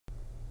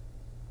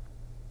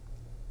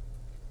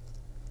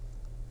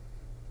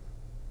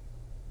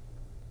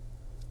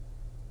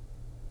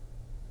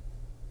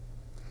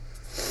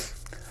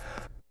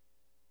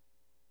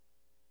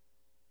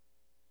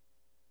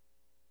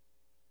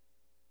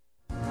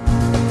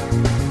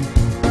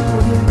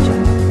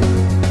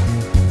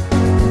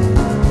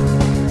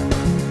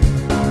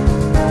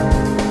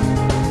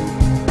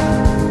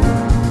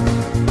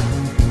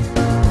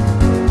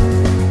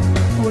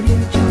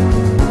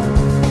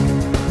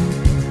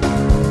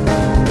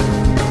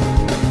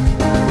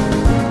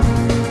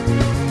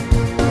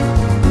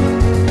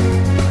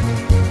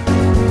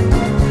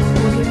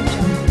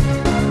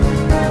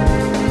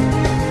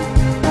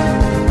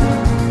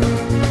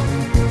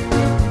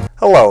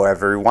Hello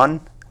everyone,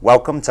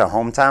 welcome to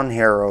Hometown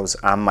Heroes.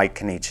 I'm Mike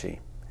Cannici,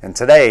 and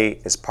today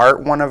is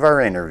part one of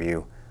our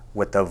interview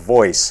with the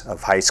voice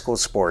of high school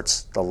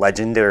sports, the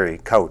legendary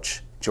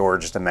Coach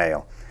George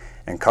DeMaio.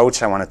 And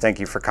Coach, I want to thank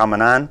you for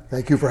coming on.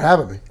 Thank you for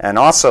having me. And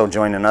also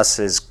joining us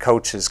is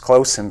Coach's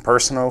close and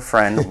personal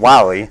friend,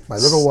 Wally. My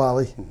little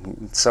Wally.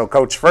 So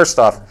Coach, first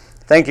off,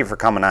 thank you for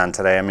coming on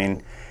today. I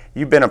mean,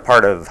 you've been a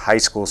part of high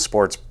school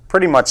sports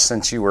pretty much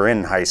since you were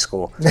in high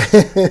school.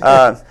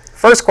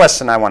 First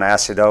question I want to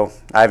ask you, though,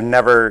 I've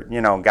never,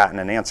 gotten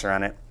an answer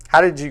on it.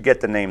 How did you get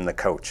the name The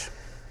Coach?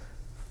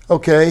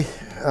 Okay,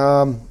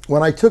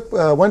 when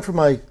I went for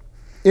my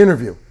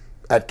interview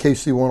at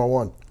KC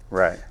 101,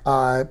 right,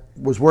 I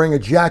was wearing a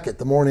jacket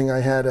the morning I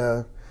had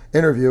an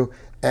interview,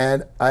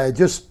 and I had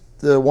just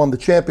won the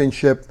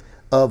championship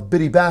of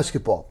Biddy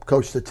basketball.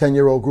 Coached a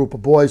 10-year-old group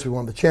of boys. We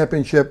won the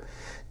championship,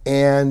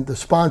 and the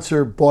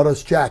sponsor bought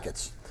us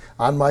jackets.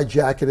 On my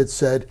jacket it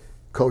said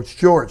Coach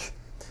George.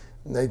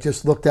 And they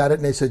just looked at it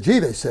and they said, "Gee,"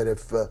 they said,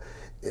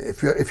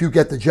 if you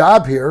get the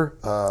job here,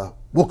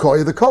 we'll call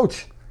you the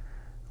coach."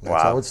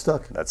 That's how it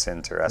stuck. That's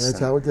interesting. That's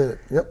how it did it.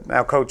 Yep.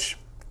 Now, Coach,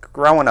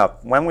 growing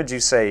up, when would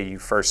you say you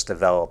first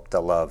developed a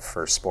love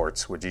for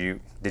sports? Did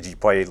you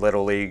play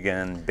Little League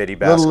and Biddy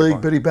basketball? Little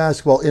League, Biddy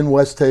basketball in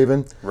West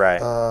Haven.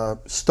 Right.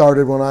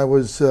 Started when I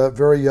was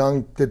very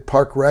young. Did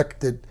park rec.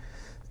 Did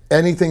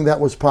anything that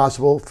was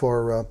possible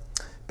for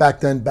back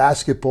then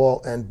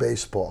basketball and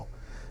baseball.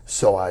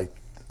 So I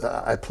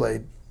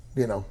played,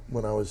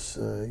 when I was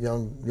a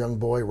young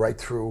boy, right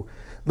through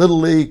Little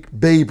League,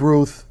 Babe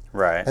Ruth,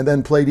 right, and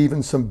then played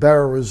even some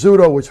Barra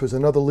Rizzuto, which was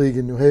another league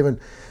in New Haven,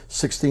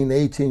 16 to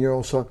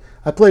 18-year-old. So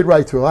I played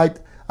right through. I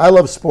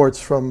love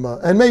sports from,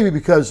 and maybe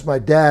because my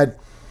dad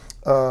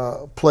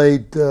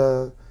played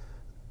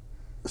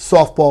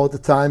softball at the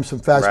time, some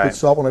fast pitch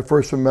softball when I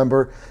first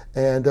remember,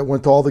 and I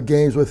went to all the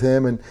games with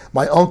him. And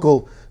my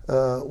uncle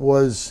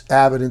was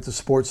avid into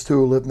sports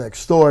too, lived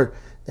next door,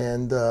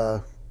 and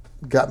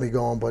got me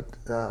going, but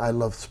I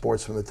loved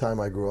sports from the time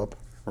I grew up.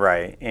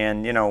 Right,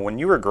 and when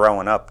you were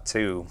growing up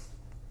too,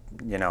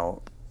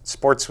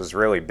 sports was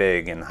really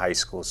big in high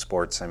school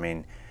sports. I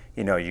mean,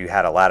 you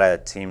had a lot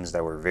of teams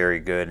that were very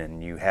good,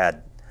 and you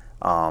had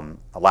a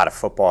lot of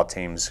football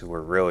teams who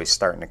were really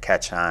starting to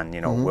catch on.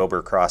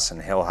 Wilbercross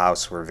and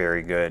Hillhouse were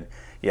very good.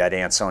 You had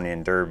Ansonia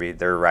and Derby,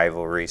 their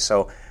rivalry.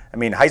 So, I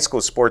mean, high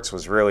school sports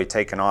was really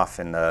taking off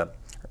in the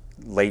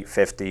late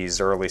 50s,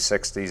 early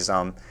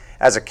 60s.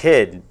 As a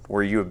kid,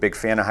 were you a big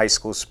fan of high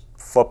school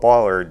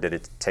football, or did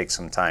it take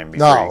some time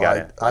before you got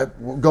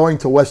in? Going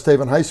to West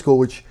Haven High School,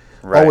 which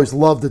always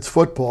loved its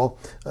football.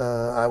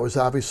 I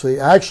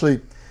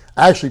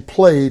actually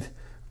played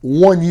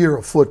 1 year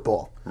of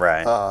football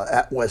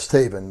at West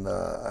Haven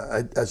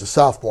as a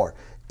sophomore,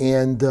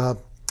 and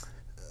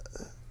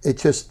it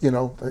just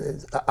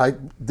I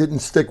didn't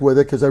stick with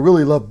it because I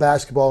really love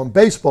basketball, and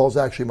baseball is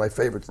actually my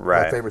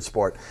favorite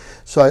sport.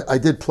 So I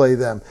did play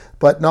them,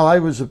 but no, I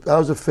was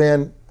a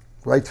fan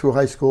right through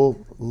high school.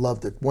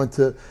 Loved it. Went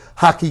to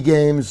hockey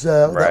games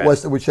at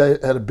which I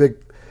had a big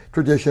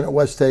tradition at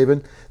West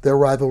Haven. Their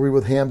rivalry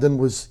with Hamden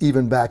was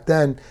even back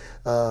then.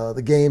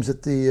 The games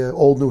at the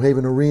old New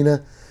Haven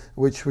Arena,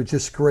 which were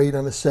just great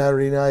on a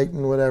Saturday night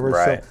and whatever.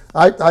 Right.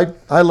 So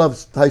I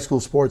love high school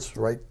sports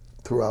right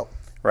throughout.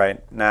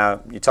 Right.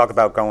 Now, you talk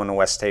about going to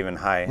West Haven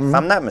High. If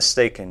I'm not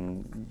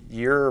mistaken,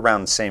 you're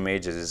around the same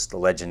age as the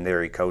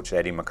legendary Coach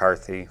Eddie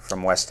McCarthy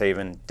from West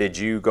Haven. Did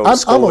you go to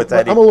school with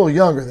Eddie? I'm a little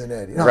younger than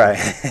Eddie. No,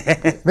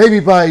 right.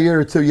 Maybe by a year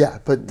or two, yeah.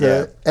 But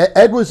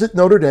Ed was at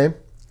Notre Dame.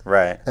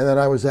 Right. And then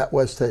I was at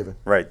West Haven.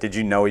 Right. Did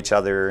you know each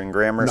other in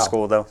grammar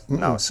school, though?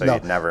 No, so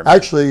you'd never...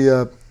 Actually,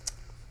 and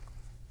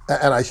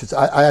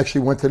I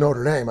actually went to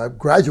Notre Dame. I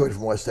graduated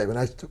from West Haven.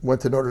 I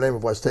went to Notre Dame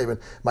of West Haven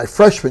my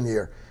freshman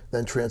year,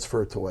 then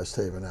transferred to West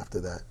Haven after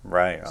that.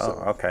 Right.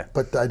 Oh, okay.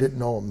 But I didn't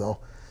know him, though.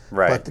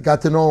 Right. But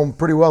got to know him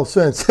pretty well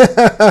since.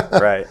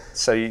 Right.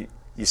 So you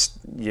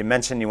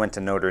mentioned you went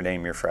to Notre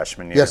Dame your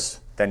freshman year.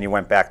 Yes. Then you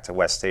went back to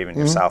West Haven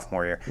your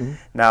sophomore year.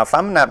 Now, if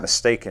I'm not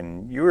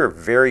mistaken, you were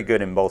very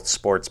good in both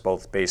sports,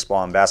 both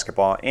baseball and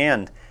basketball.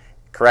 And,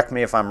 correct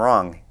me if I'm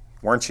wrong,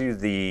 weren't you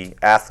the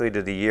Athlete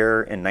of the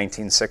Year in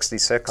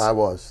 1966? I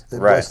was. At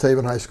West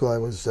Haven High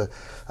School,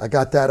 I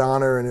got that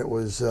honor, and it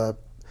was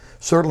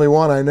certainly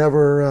one I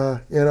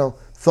never,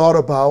 thought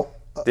about.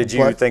 Did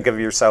you think of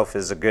yourself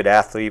as a good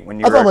athlete when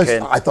you were a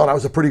kid? I thought I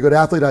was a pretty good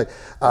athlete.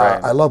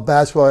 I love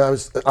basketball.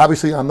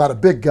 Obviously I'm not a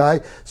big guy,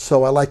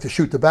 so I like to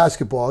shoot the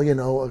basketball,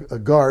 a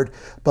guard.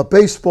 But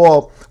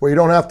baseball, where you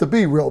don't have to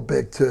be real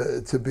big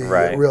to be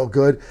real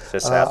good.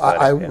 Just athletic,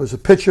 I was a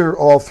pitcher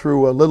all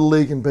through Little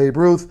League and Babe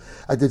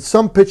Ruth. I did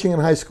some pitching in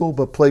high school,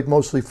 but played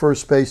mostly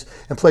first base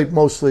and played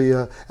mostly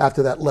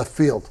after that left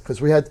field,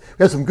 because we had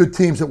some good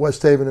teams at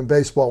West Haven in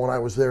baseball when I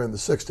was there in the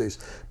 60s.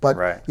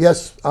 But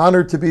yes,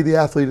 honored to be the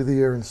Athlete of the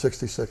Year in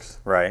 66.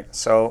 Right.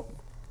 So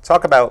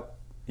talk about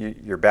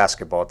your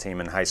basketball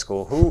team in high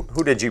school.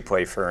 Who did you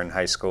play for in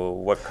high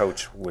school? What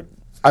coach would...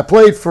 I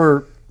played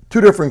for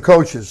two different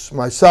coaches.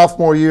 My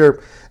sophomore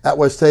year at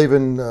West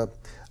Haven,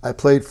 I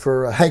played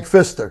for Hank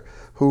Pfister,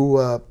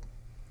 who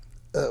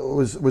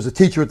was a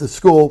teacher at the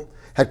school,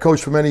 had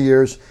coached for many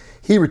years.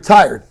 He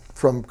retired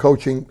from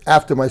coaching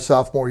after my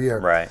sophomore year.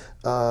 Right.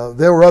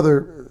 There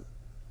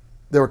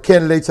were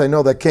candidates I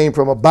know that came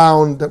from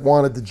Abound that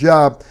wanted the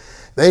job.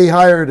 They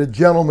hired a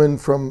gentleman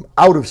from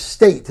out of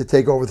state to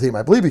take over the team.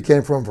 I believe he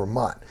came from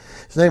Vermont.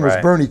 His name was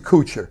Bernie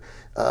Kuchar.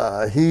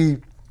 He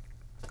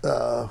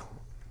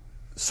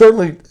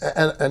certainly,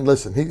 and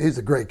listen, he's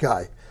a great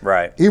guy.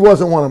 Right. He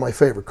wasn't one of my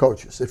favorite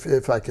coaches,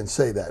 if I can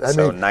say that. I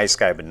mean, nice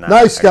guy, but not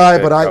nice guy,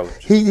 but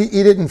coach. he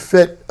didn't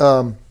fit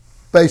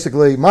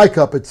basically my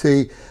cup of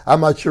tea.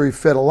 I'm not sure he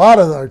fit a lot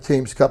of our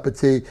team's cup of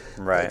tea,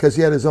 right? Because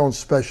he had his own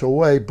special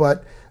way.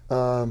 But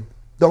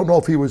don't know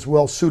if he was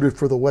well suited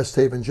for the West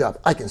Haven job.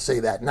 I can say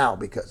that now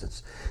because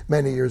it's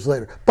many years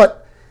later.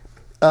 But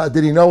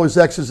did he know his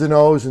X's and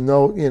O's and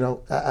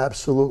know,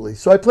 absolutely.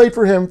 So I played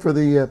for him for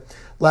the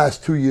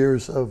last 2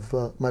 years of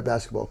my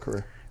basketball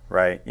career.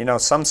 Right.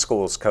 Some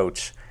schools,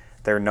 Coach,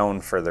 they're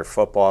known for their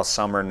football.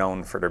 Some are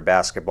known for their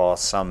basketball,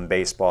 some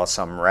baseball,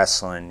 some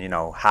wrestling,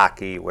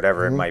 hockey,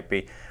 whatever it might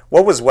be.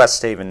 What was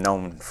West Haven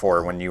known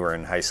for when you were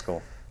in high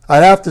school?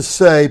 I'd have to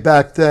say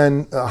back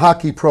then,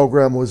 hockey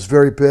program was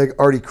very big.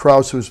 Artie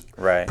Krause was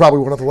probably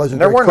one of the legendary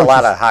There weren't coaches.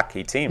 a lot of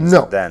hockey teams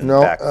back then,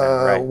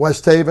 right?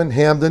 West Haven,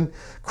 Hamden,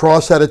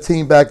 Cross had a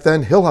team back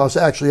then. Hillhouse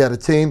actually had a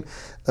team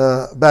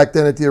back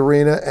then at the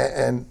arena.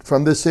 And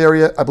from this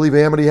area, I believe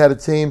Amity had a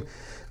team.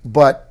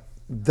 But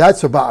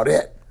that's about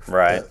it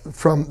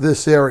from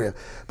this area.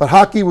 But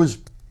hockey was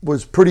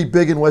pretty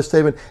big in West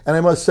Haven. And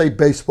I must say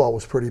baseball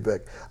was pretty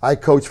big. I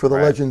coached for the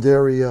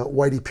legendary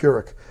Whitey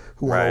Purick,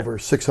 who won over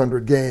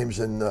 600 games,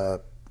 and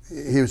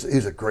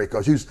he's a great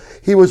coach.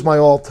 He was my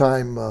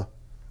all-time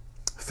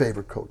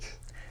favorite coach.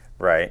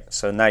 Right.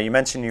 So now you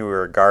mentioned you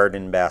were a guard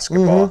in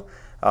basketball.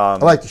 I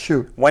like to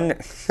shoot.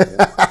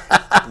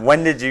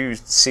 When did you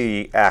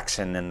see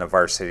action in the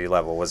varsity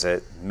level? Was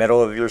it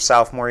middle of your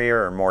sophomore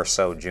year or more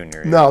so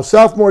junior year? No,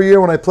 sophomore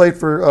year when I played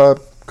for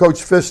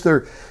Coach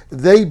Pfister,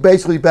 they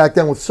basically back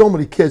then, with so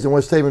many kids in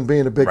West Haven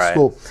being a big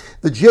school,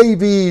 the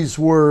JVs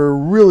were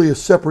really a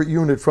separate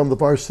unit from the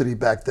varsity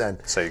back then.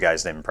 So you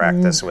guys didn't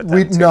practice with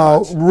them too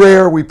much?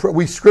 Rare.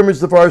 We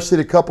scrimmaged the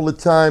varsity a couple of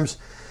times,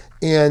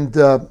 and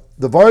the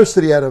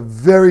varsity had a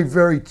very,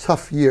 very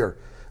tough year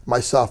my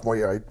sophomore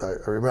year.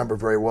 I remember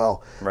very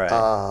well. Right.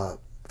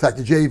 In fact,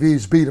 the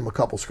JVs beat them a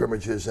couple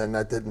scrimmages, and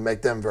that didn't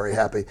make them very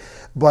happy.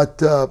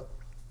 But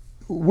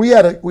we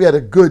had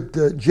a good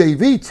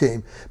JV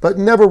team, but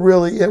never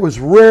really. It was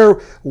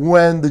rare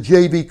when the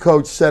JV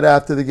coach said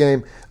after the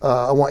game,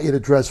 "I want you to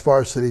dress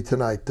varsity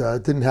tonight."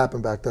 It didn't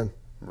happen back then.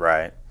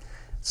 Right.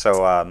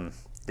 So,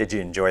 did you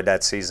enjoy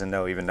that season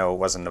though, even though it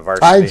wasn't the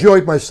varsity? I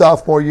enjoyed my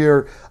sophomore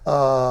year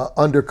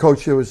under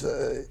coach. It was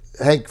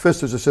Hank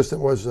Pfister's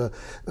assistant was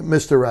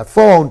Mr.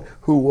 Raffone,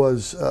 who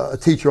was a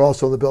teacher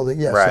also in the building.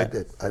 Yes,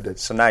 I did.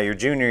 So now your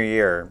junior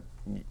year,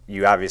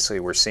 you obviously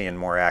were seeing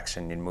more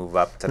action. You'd move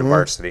up to the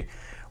varsity.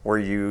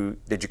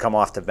 Did you come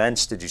off the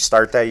bench? Did you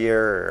start that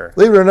year? Or?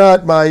 Believe it or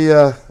not,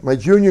 my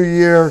junior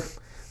year,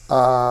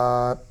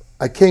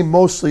 I came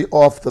mostly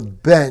off the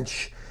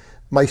bench.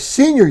 My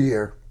senior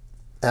year,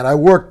 and I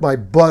worked my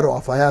butt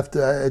off.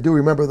 I do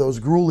remember those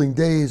grueling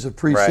days of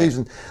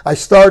preseason. I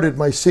started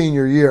my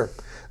senior year.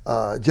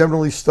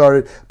 Generally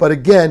started, but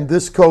again,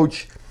 this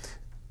coach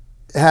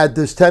had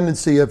this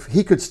tendency of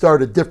he could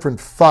start a different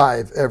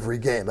five every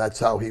game. That's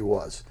how he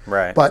was.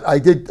 Right. But I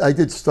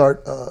did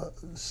start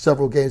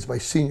several games my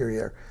senior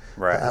year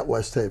at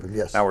West Haven.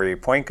 Yes. Now, were you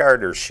point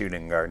guard or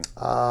shooting guard?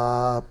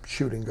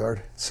 Shooting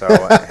guard. So,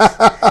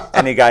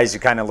 any guys you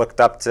kind of looked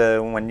up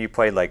to when you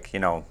played, like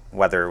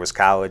whether it was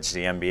college,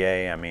 the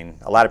NBA? I mean,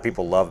 a lot of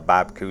people loved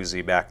Bob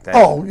Cousy back then.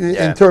 Oh,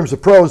 in terms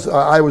of pros,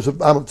 I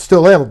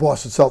still am a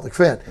Boston Celtic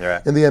fan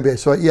in the NBA.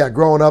 So yeah,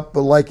 growing up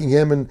liking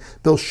him and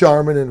Bill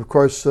Sharman, and of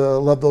course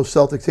loved those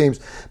Celtic teams.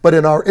 But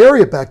in our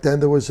area back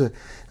then, there was a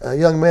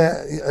young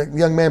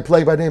man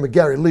played by the name of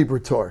Gary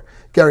Liberatore.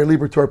 Gary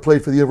Liberatore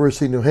played for the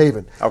University of New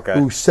Haven,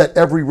 who set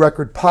every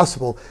record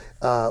possible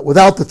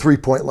without the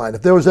three-point line.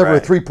 If there was ever a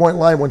three-point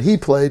line when he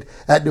played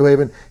at New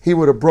Haven, he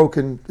would have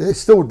broken, it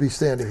still would be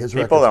standing his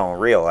record. People don't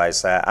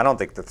realize that. I don't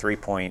think the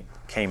three-point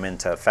came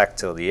into effect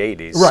till the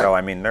 80s. Right. So,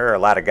 I mean, there are a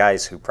lot of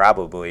guys who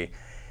probably,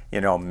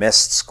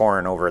 missed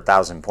scoring over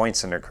 1,000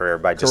 points in their career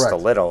by just a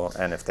little.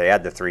 And if they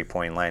had the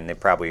three-point line, they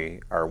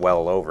probably are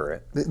well over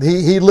it.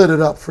 He lit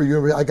it up for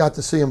you. I got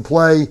to see him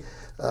play.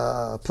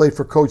 Played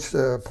for Coach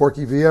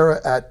Porky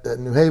Vieira at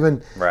New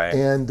Haven. Right.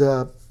 And,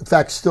 in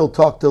fact, still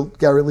talk to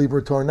Gary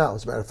Liberatore now,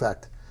 as a matter of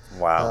fact.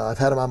 Wow. I've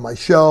had him on my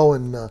show,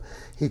 and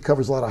he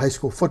covers a lot of high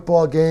school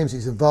football games.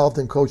 He's involved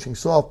in coaching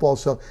softball.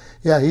 So,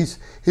 yeah,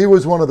 he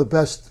was one of the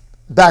best.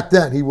 Back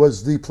then, he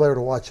was the player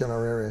to watch in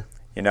our area.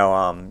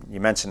 You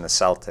mentioned the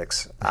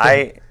Celtics.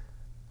 I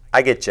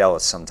get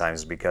jealous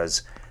sometimes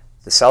because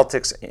the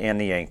Celtics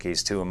and the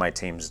Yankees, two of my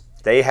teams,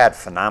 They had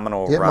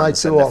phenomenal runs. Mine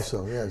too,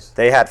 also, yes.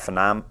 They had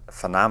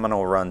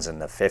phenomenal runs in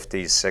the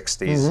 50s,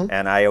 60s,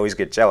 and I always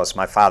get jealous.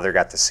 My father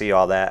got to see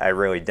all that. I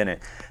really didn't.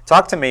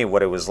 Talk to me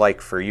what it was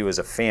like for you as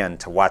a fan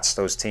to watch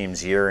those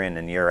teams year in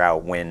and year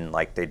out win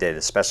like they did,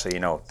 especially,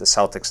 the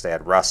Celtics. They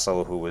had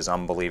Russell, who was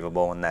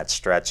unbelievable in that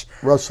stretch.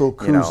 Russell,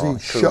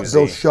 Cousy,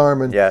 Bill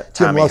Sharman, yeah, Jim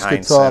Tommy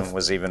Musketoff, Heinsohn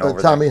was even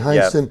over Tommy there.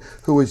 Heinsohn,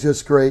 who was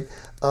just great.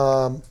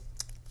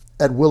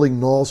 Had Willie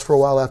Knowles for a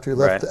while after he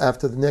left,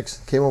 after the Knicks,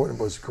 came over and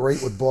was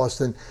great with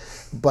Boston.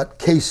 But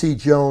K.C.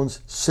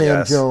 Jones,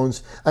 Sam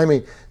Jones, I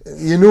mean,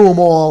 you knew them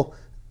all.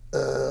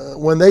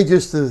 When they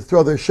used to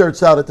throw their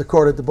shirts out at the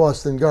court at the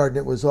Boston Garden,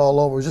 it was all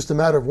over. It was just a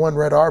matter of when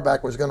Red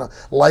Auerbach was going to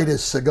light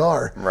his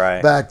cigar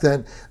back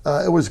then.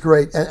 It was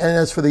great. And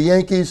as for the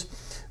Yankees,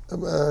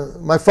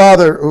 my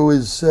father, who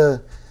is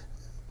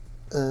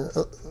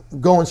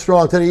going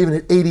strong today, even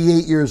at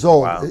 88 years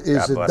old,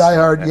 is a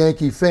diehard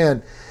Yankee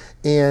fan.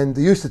 And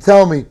he used to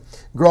tell me,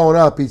 growing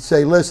up, he'd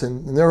say,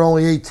 listen, and there are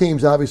only 8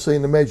 teams, obviously,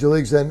 in the Major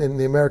Leagues and in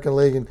the American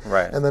League and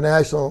the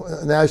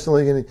National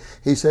League. And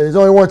he said, there's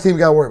only one team you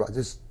got to worry about.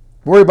 Just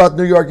worry about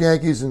the New York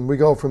Yankees, and we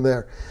go from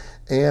there.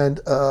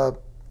 And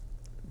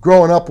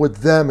growing up with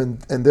them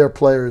and their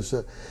players,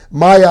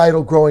 my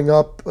idol growing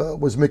up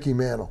was Mickey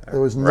Mantle.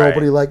 There was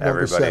nobody like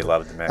number 7. Everybody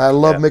loved Mickey. I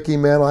loved Mickey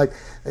Mantle.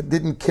 I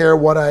didn't care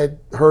what I had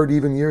heard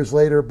even years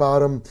later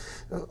about him,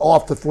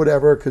 off the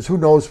whatever, because who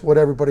knows what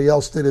everybody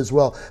else did as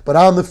well. But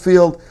on the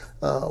field,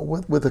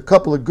 with a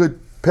couple of good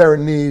pair of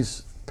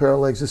knees, pair of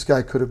legs, this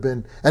guy could have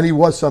been, and he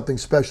was something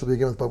special to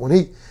begin with. But when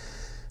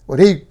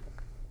he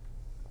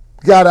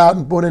got out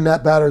and put in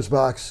that batter's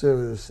box, it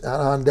was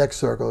on deck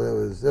circle.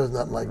 There was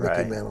nothing like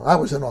Mickey Mantle. I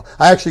was in awe.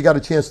 I actually got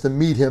a chance to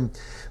meet him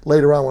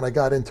later on when I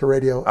got into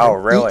radio. Oh,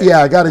 really?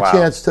 I got a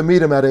chance to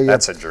meet him at a.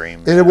 That's a dream.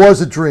 And it was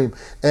a dream,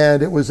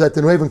 and it was at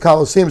the New Haven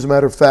Coliseum. As a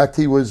matter of fact,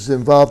 he was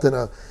involved in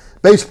a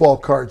baseball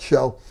card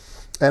show,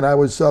 and I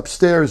was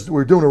upstairs. We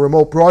were doing a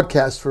remote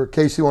broadcast for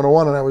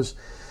KC101, and I was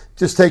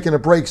just taking a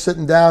break,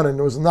 sitting down, and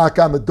there was a knock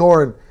on the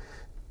door, and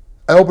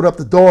I opened up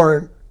the door,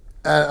 and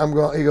I'm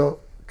going. He go,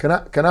 Can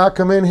I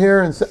come in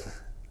here and say,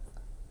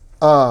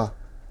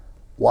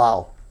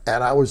 wow.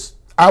 And I was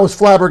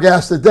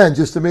flabbergasted then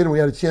just to meet him. We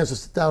had a chance to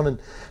sit down and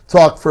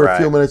talk for a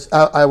few minutes.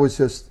 I was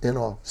just in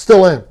awe.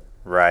 Still am.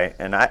 Right.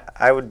 And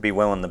I would be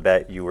willing to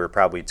bet you were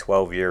probably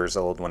 12 years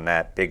old when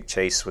that big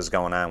chase was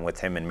going on with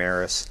him and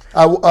Maris.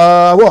 I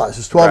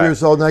was 12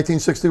 years old,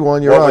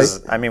 1961. You're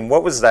right.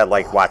 What was that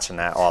like watching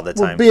that all the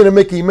time? Well, being a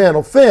Mickey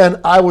Mantle fan,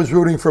 I was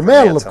rooting for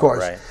Mantle, of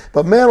course. Right.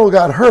 But Mantle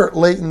got hurt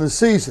late in the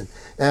season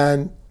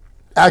and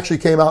actually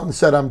came out and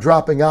said, I'm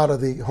dropping out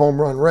of the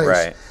home run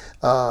race.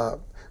 Right.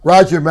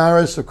 Roger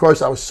Maris, of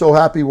course, I was so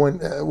happy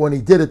when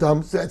he did it.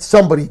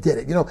 Somebody did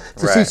it.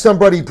 To see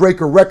somebody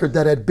break a record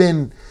that had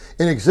been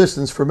in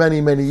existence for many,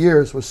 many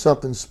years was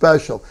something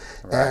special.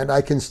 Right. And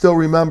I can still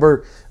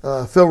remember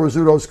Phil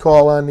Rizzuto's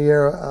call on the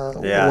air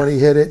when he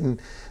hit it.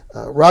 And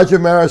Roger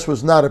Maris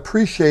was not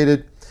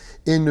appreciated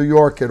in New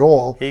York at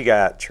all. He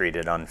got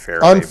treated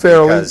unfairly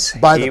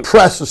by the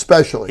press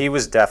especially. He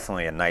was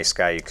definitely a nice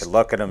guy. You could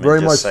look at him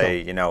and just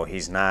say,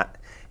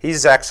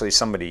 he's actually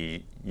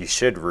somebody you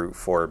should root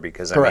for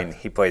because, I mean,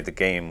 he played the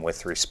game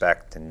with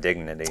respect and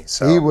dignity.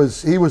 So he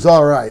was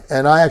all right.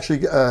 And I actually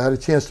had a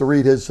chance to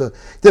read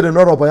did an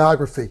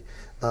autobiography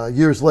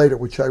years later,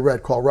 which I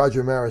read, called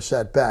Roger Maris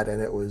at Bat,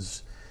 and it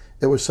was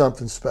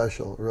something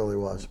special. It really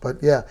was.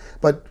 But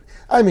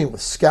I mean,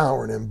 with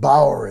Skowron and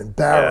Bauer and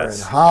Barra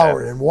and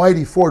Howard and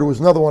Whitey Ford, who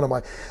was another one of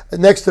my,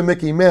 next to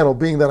Mickey Mantle,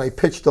 being that I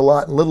pitched a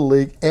lot in Little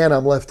League and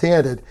I'm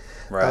left-handed,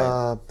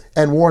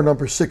 and wore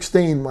number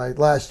 16 my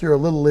last year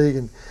of Little League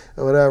and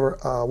whatever.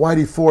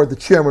 Whitey Ford, the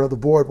chairman of the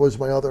board, was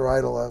my other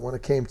idol when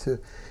it came to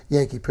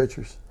Yankee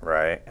pitchers.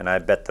 Right, and I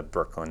bet the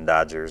Brooklyn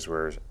Dodgers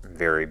were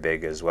very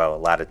big as well. A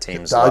lot of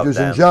teams love them. Dodgers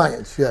and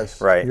Giants,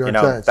 yes. Right,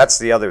 that's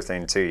the other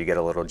thing too. You get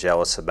a little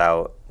jealous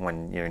about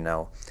when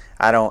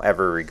I don't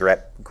ever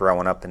regret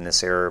growing up in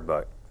this era,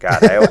 but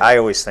God, I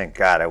always think,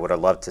 God, I would have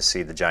loved to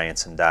see the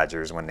Giants and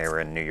Dodgers when they were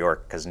in New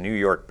York, because New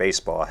York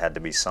baseball had to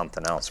be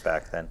something else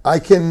back then. I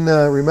can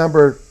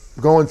remember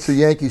going to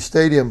Yankee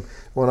Stadium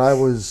when I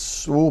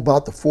was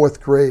about the 4th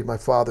grade. My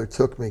father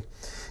took me,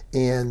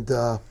 and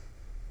I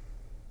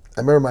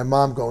remember my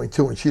mom going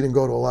too, and she didn't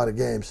go to a lot of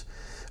games,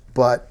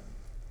 but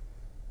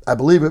I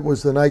believe it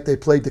was the night they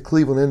played the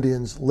Cleveland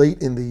Indians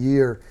late in the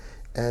year,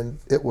 and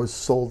it was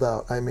sold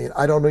out. I mean,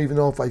 I don't even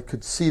know if I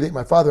could see that.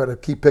 My father had to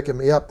keep picking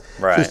me up,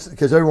 just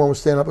because everyone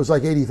was standing up. It was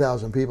like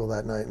 80,000 people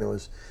that night, and it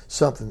was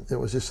something. It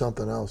was just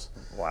something else.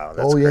 Wow,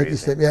 that's crazy. Yankee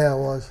Stadium, yeah, it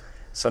was.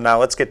 So now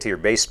let's get to your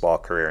baseball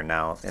career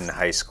now in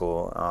high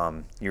school.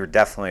 You were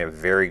definitely a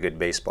very good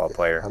baseball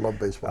player. I love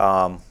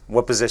baseball.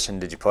 What position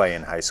did you play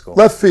in high school?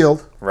 Left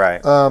field.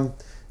 Right.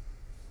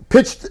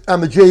 Pitched on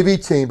the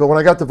JV team, but when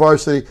I got to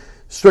varsity,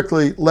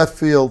 strictly left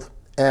field.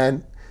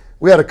 And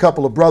we had a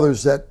couple of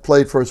brothers that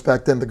played for us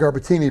back then, the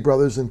Garbatini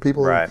brothers, and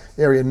people in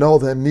the area know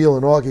them, Neil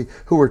and Augie,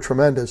 who were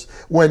tremendous.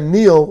 When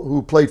Neil,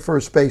 who played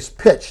first base,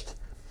 pitched,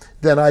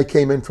 then I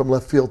came in from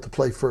left field to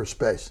play first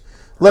base.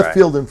 Left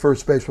field and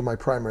first base were my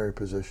primary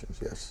positions,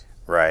 yes.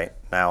 Right.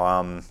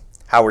 Now,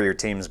 how were your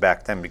teams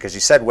back then? Because you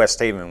said West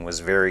Haven was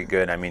very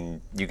good. I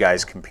mean, you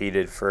guys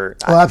competed for...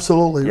 Oh,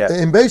 absolutely. Yeah.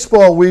 In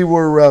baseball, we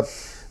were,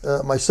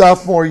 my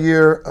sophomore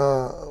year,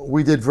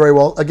 we did very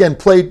well. Again,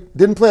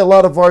 didn't play a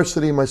lot of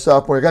varsity my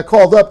sophomore year. Got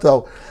called up,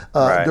 though,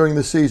 during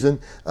the season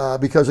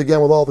because,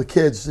 again, with all the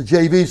kids. The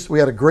JVs, we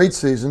had a great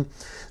season.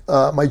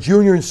 My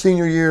junior and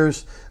senior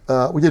years,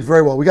 we did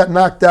very well. We got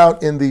knocked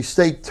out in the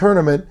state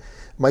tournament.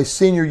 My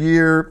senior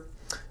year,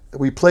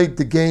 we played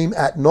the game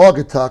at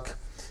Naugatuck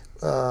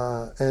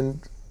and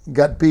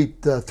got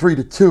beat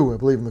 3-2, I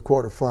believe, in the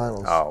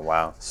quarterfinals. Oh,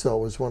 wow. So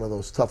it was one of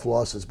those tough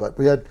losses. But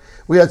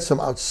we had some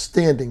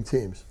outstanding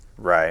teams.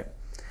 Right.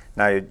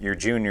 Now, your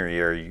junior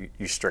year,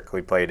 you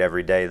strictly played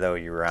every day, though?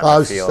 You were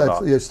on the field?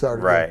 I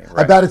started. Right,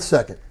 right. I batted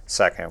second.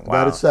 Second, wow.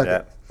 Batted second.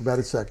 Yeah. I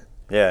batted second.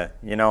 Yeah,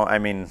 I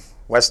mean,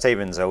 West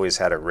Haven's always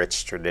had a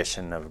rich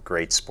tradition of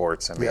great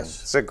sports. I mean,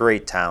 Yes. It's a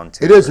great town,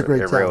 too. It is a great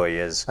town. It really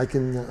is.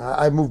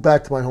 I moved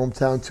back to my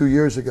hometown 2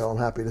 years ago, I'm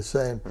happy to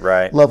say. And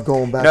right. love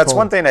going back It's home.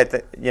 one thing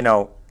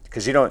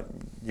because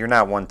you're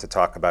not one to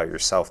talk about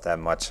yourself that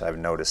much, I've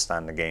noticed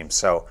on the game.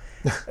 So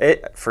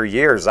for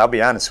years, I'll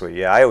be honest with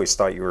you, I always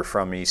thought you were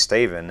from East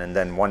Haven. And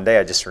then one day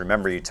I just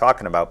remember you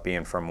talking about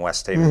being from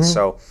West Haven. Mm-hmm.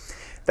 So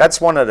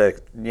that's one of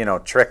the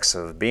tricks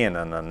of being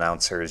an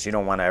announcer is you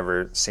don't want to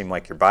ever seem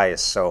like you're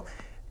biased. So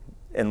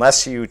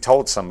unless you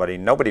told somebody,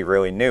 nobody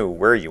really knew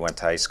where you went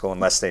to high school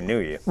unless they knew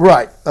you.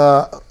 Right.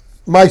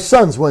 My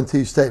sons went to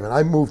East Haven.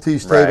 I moved to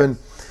East Haven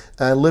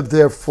and lived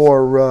there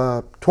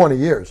for 20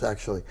 years,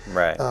 actually.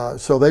 Right.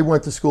 So they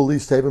went to school at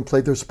East Haven,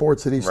 played their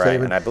sports at East Right,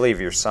 Haven. and I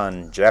believe your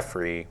son,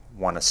 Jeffrey,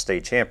 won a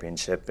state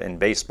championship in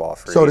baseball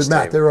for So East did Matt.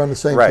 Haven. They were on the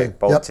same right, team.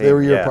 Both Yep, teams. they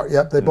were a year yeah. apart.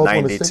 Yep, they both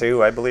won the state.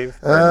 92, I believe,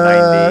 or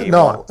 91?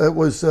 No, it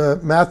was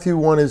Matthew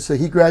won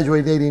he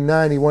graduated in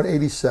 89, he won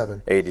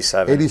 87.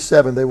 87.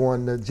 87 they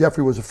won.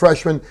 Jeffrey was a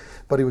freshman,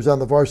 but he was on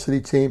the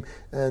varsity team,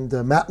 and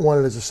Matt won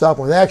it as a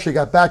sophomore. They actually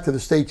got back to the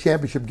state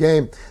championship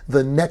game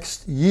the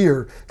next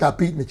year, got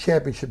beat in the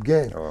championship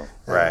game. Oh,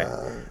 right.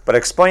 But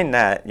explain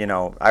that,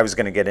 I was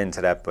going to get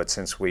into that, but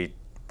since we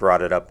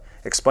brought it up,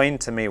 explain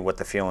to me what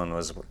the feeling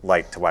was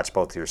like to watch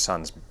both of your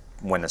sons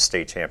win a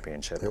state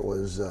championship. It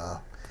was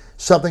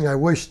something I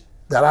wish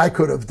that I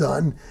could have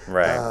done.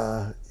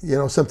 Right.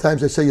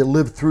 Sometimes I say you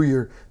live through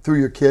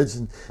your kids,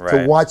 and to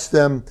Right. watch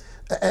them.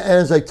 And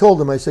as I told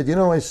them, I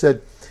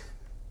said,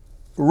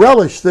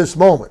 relish this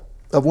moment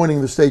of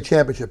winning the state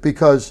championship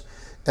because,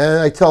 and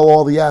I tell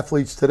all the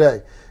athletes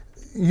today,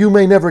 you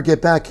may never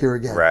get back here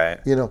again. Right.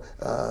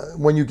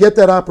 When you get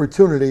that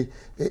opportunity,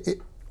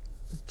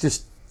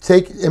 just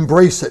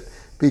embrace it,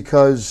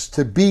 because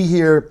to be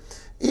here,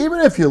 even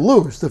if you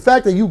lose, the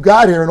fact that you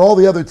got here and all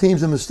the other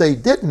teams in the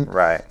state didn't,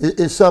 Right.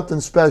 is something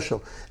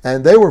special.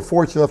 And they were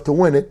fortunate enough to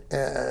win it,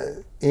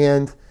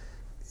 and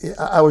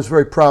I was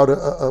very proud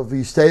of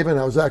East Haven.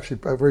 I was actually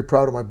very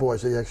proud of my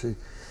boys. They actually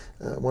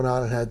went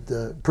on and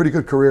had pretty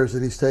good careers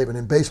at East Haven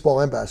in baseball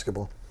and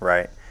basketball.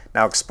 Right.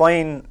 Now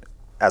explain,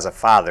 as a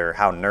father,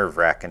 how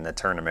nerve-wracking the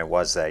tournament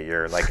was that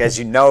year. Like, as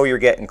you're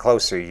getting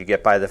closer, you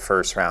get by the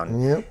first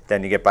round, Yep.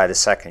 then you get by the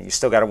second. You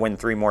still got to win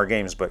 3 more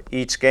games, but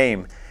each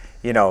game,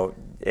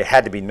 it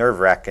had to be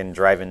nerve-wracking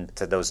driving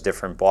to those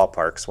different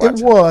ballparks.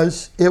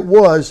 It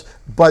was,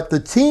 but the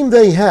team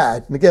they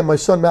had, and again, my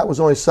son Matt was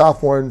only a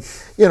sophomore and,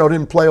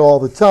 didn't play all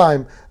the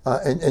time,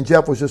 and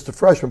Jeff was just a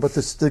freshman, but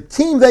the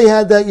team they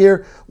had that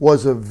year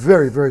was a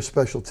very, very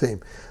special team.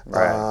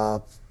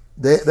 Right.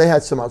 They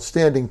had some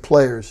outstanding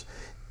players,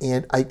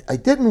 and I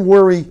didn't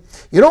worry.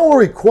 You don't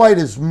worry quite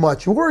as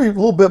much. You worry a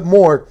little bit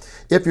more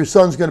if your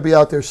son's going to be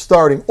out there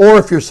starting or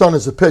if your son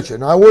is a pitcher.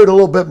 Now, I worried a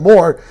little bit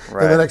more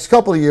in the next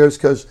couple of years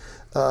because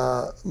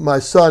my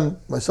son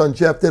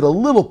Jeff did a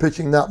little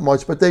pitching, not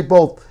much, but they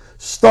both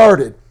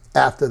started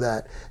after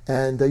that.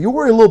 And you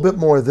worry a little bit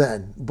more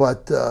then.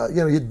 But,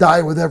 you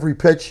die with every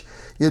pitch.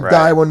 You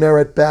die when they're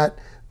at bat.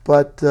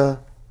 But A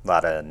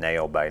lot of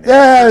nail biting.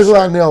 yeah, there's a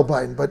lot of nail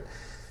biting, but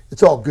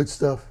it's all good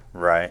stuff.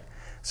 Right.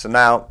 So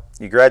now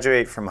you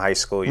graduate from high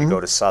school, you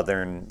go to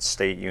Southern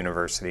State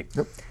University.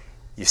 Yep.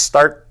 You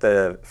start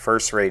the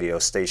first radio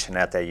station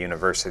at that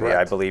university. Correct.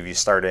 I believe you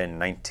started in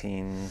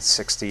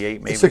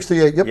 1968, maybe?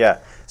 68, yep. Yeah.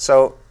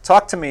 So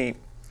talk to me,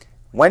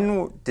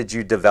 when did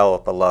you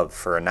develop a love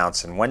for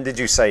announcing? When did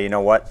you say, you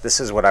know what, this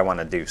is what I want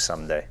to do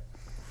someday?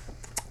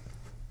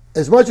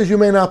 As much as you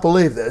may not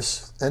believe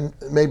this, and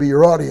maybe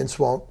your audience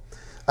won't,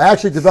 I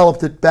actually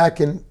developed it back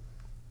in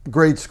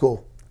grade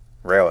school.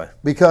 Really?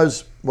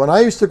 Because when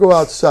I used to go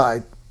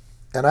outside,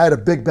 and I had a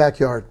big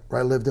backyard where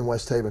I lived in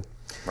West Haven,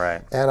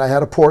 Right. and I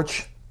had a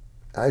porch,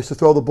 I used to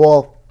throw the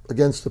ball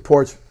against the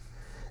porch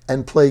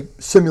and play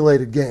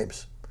simulated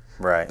games.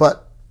 Right.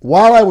 But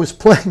while I was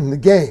playing the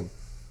game,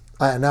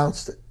 I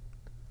announced it.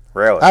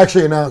 Really? I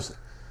actually announced it.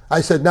 I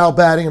said, now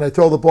batting, and I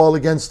throw the ball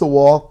against the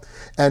wall,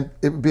 and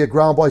it would be a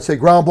ground ball. I'd say,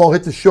 ground ball,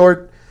 hit the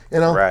short,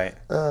 Right.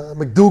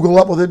 McDougal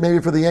up with it, maybe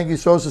for the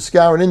Yankees, throws the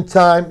scour, and in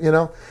time,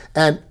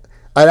 and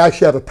I'd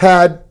actually have a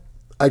pad.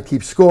 I'd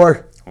keep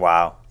score.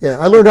 Wow. Yeah,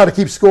 I learned how to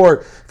keep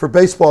score for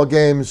baseball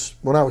games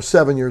when I was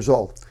 7 years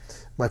old.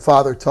 My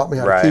father taught me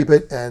how to keep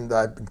it, and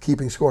I've been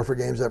keeping score for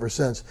games ever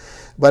since.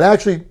 But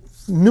actually,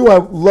 knew I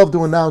loved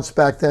to announce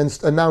back then.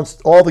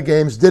 Announced all the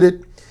games. Did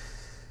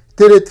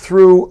it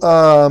through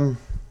when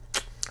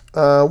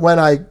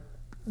I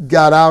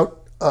got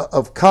out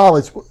of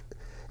college,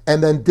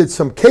 and then did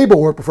some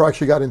cable work before I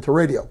actually got into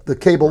radio. The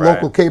cable,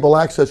 local cable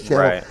access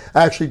channel. Right.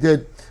 I actually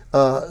did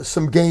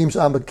some games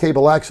on the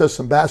cable access,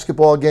 some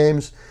basketball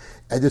games.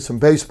 I did some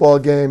baseball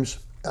games,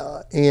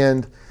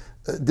 and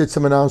did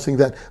some announcing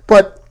then.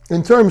 But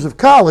in terms of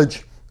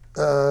college,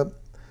 I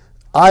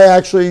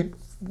actually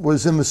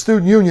was in the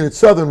student union at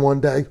Southern one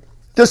day,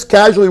 just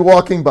casually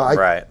walking by.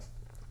 Right.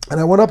 And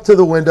I went up to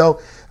the window.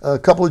 A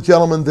couple of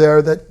gentlemen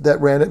there that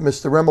ran it,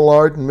 Mr.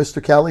 Remillard and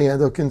Mr.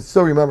 Caliendo, can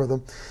still remember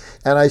them.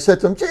 And I said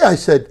to them, gee, I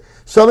said,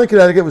 Southern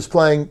Connecticut was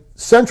playing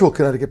Central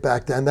Connecticut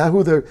back then. That's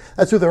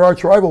who their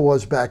arch rival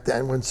was back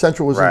then when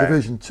Central was in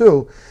Division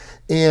II.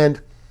 And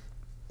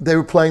they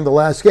were playing the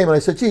last game. And I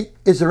said, gee,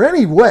 is there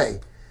any way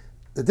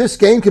that this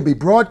game can be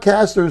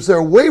broadcast, or is there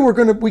a way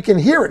we can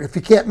hear it if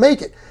you can't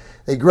make it?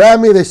 They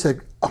grabbed me. They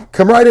said, oh,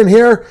 come right in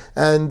here.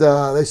 And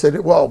they said,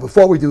 well,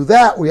 before we do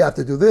that, we have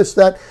to do this,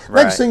 that.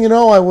 Right. Next thing you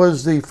know, I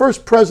was the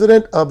first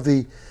president of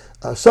the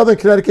Southern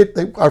Connecticut.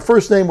 Our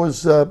first name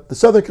was the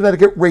Southern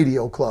Connecticut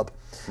Radio Club.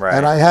 Right.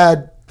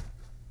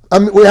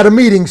 And we had a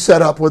meeting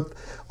set up with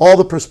all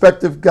the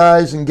prospective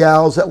guys and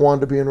gals that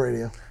wanted to be in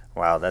radio.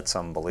 Wow, that's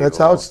unbelievable. That's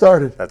how it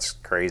started. That's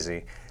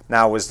crazy.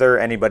 Now, was there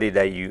anybody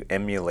that you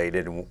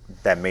emulated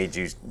that made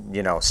you,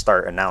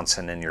 start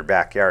announcing in your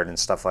backyard and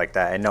stuff like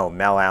that? I know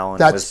Mel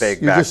Allen was big back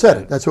then. You just said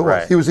it. That's what it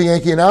was. He was the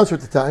Yankee announcer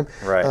at the time.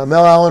 Right.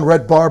 Mel Allen,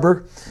 Red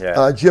Barber,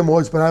 Jim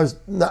Woods. But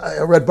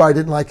Red Barber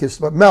didn't like his.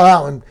 But Mel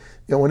Allen,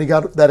 when he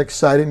got that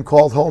excited and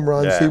called home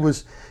runs, he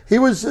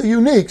was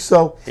unique.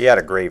 So he had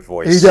a great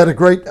voice. He had a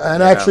great,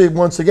 and actually,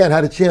 once again,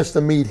 had a chance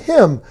to meet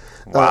him.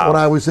 When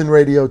I was in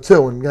radio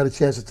too, and got a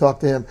chance to talk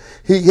to him.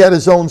 He had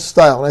his own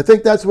style, and I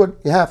think that's what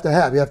you have to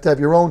have. You have to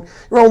have your own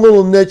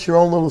little niche, your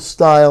own little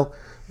style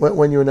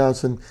when you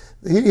announce. And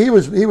he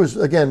was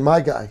again my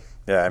guy.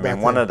 Yeah, I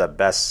mean, one of the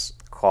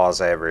best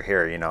calls I ever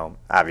hear.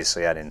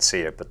 Obviously I didn't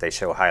see it, but they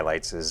show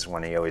highlights. Is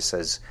when he always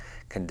says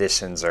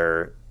conditions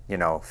are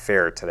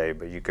fair today,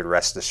 but you could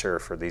rest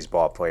assured for these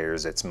ball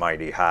players, it's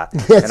mighty hot.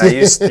 And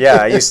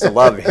I used to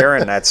love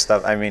hearing that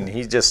stuff. I mean,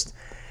 he just.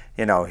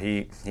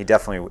 He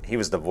definitely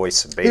was the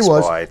voice of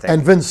baseball, I think.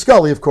 And Vince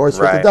Scully, of course,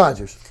 with the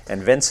Dodgers.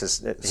 And Vince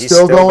he's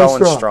still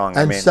going strong.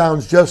 And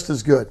sounds just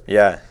as good.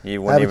 Yeah, you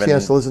wouldn't have a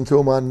chance to listen to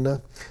him on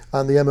the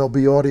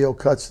MLB audio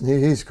cuts, and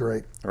he's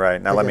great.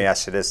 Right. Now let me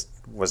ask you this: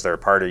 was there a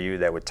part of you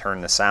that would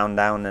turn the sound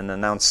down and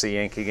announce the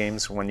Yankee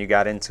games when you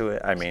got into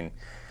it? I mean,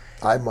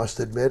 I must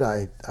admit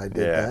I did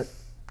that.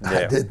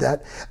 I did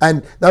that,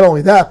 and not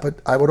only that, but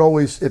I would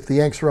always, if the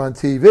Yanks were on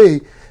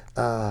TV.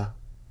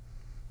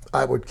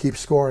 I would keep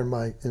score in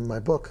my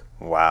book.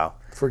 Wow.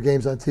 For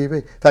games on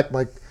TV. In fact,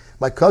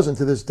 my cousin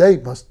to this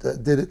day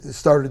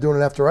started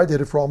doing it after I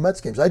did it for all Mets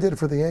games. I did it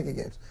for the Yankee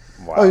games.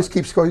 Wow. I used to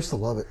keep score. I used to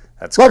love it.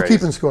 That's love crazy.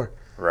 Keeping score.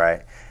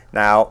 Right.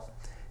 Now,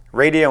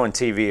 radio and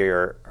TV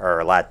are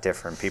a lot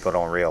different. People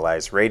don't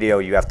realize. Radio,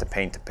 you have to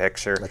paint the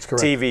picture. That's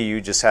correct. TV,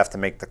 you just have to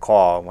make the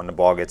call when the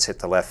ball gets hit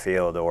to left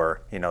field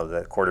or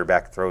the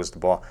quarterback throws the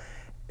ball.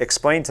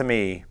 Explain to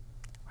me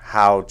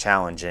how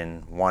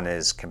challenging one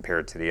is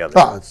compared to the other.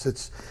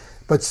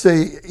 But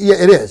see,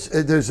 it is.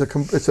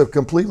 It's a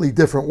completely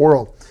different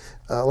world.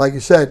 Like you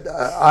said,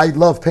 I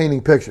love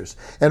painting pictures.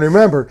 And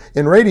remember,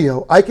 in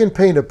radio, I can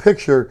paint a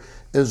picture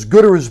as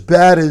good or as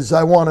bad as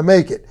I want to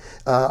make it.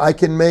 I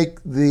can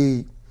make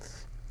the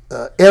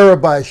error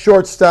by a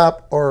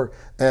shortstop, or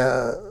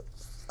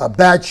a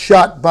bad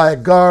shot by a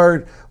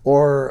guard,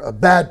 or a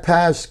bad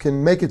pass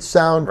can make it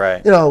sound,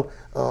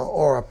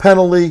 or a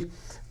penalty,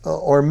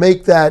 or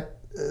make that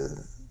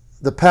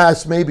the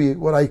pass maybe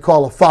what I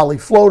call a folly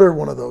floater,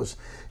 one of those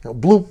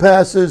bloop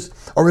passes,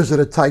 or is it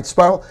a tight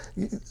spiral?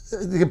 You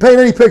can paint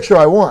any picture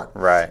I want.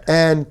 Right.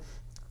 And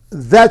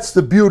that's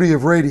the beauty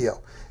of radio.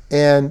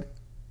 And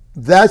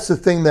that's the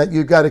thing that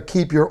you got to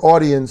keep your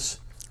audience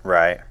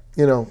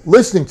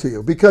listening to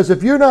you. Because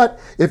if you're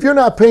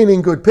not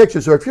painting good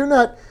pictures, or if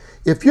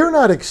you're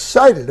not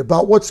excited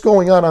about what's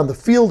going on the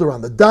field or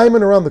on the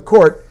diamond or on the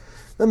court,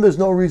 then there's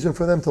no reason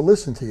for them to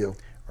listen to you.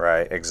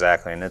 Right,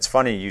 exactly. And it's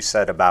funny you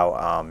said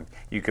about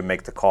you can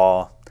make the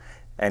call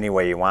any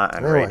way you want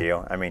on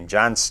radio. I mean,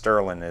 John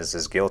Sterling is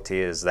as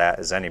guilty as that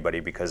as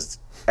anybody, because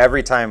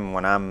every time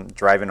when I'm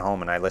driving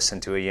home and I listen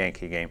to a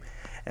Yankee game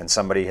and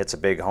somebody hits a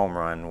big home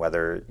run,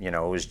 whether,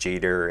 it was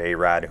Jeter,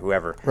 A-Rod,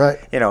 whoever,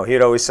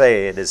 he'd always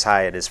say, it is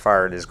high, it is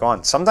far, it is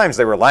gone. Sometimes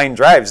they were line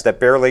drives that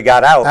barely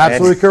got out.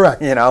 Absolutely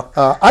correct.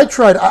 I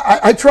tried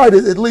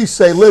to at least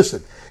say,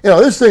 listen,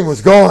 this thing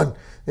was gone,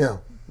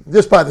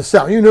 just by the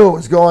sound. You knew it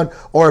was gone,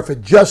 or if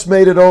it just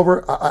made it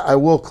over, I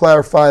will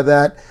clarify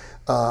that.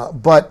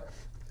 But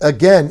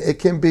again, it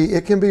can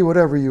be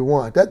whatever you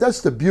want.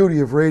 That's the beauty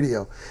of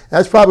radio.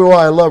 That's probably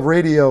why I love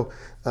radio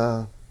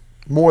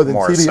more than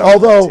More TV. so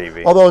Although, than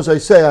TV. although as I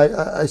say,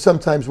 I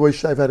sometimes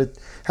wish I've had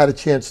a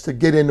chance to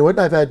get into it. And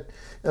I've had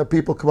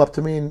people come up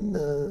to me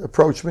and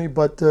approach me,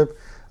 but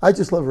I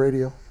just love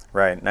radio.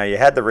 Right. Now, you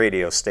had the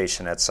radio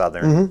station at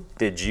Southern. Mm-hmm.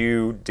 Did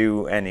you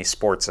do any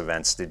sports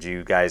events? Did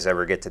you guys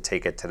ever get to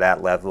take it to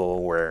that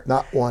level where...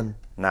 Not one.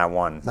 Not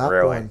one, Not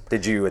really? one.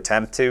 Did you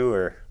attempt to,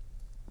 or...?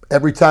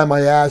 Every time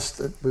I asked,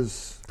 it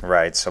was...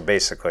 Right. So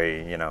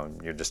basically, you know,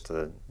 you're just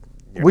a...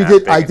 We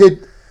did.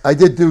 I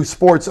did do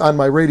sports on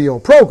my radio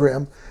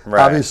program,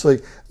 Right.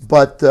 obviously,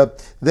 but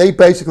they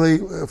basically,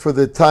 for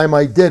the time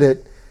I did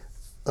it,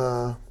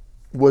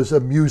 was a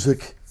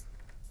music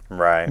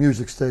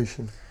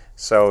station.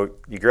 So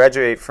you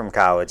graduate from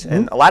college, Mm-hmm.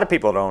 and a lot of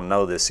people don't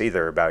know this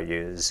either about you.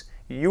 Is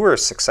you were a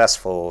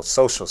successful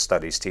social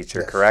studies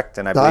teacher, Yes. correct?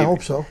 And I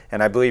hope so.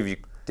 And I believe you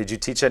did. You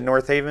teach at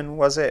North Haven,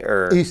 was it?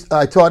 Or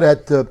I taught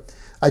at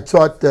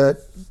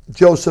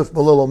Joseph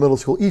Malillo Middle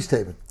School, East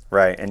Haven.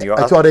 right, and you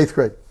I taught 8th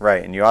grade.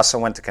 right, and you also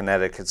went to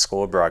Connecticut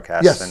School of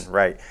Broadcasting. Yes.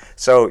 Right.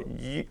 So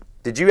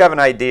did you have an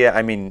idea?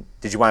 I mean,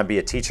 did you want to be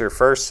a teacher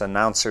first,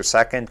 announcer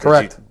second?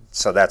 Correct.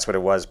 So that's what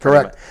it was. Pretty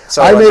Correct. much.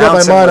 So I made up my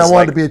announcing mind I was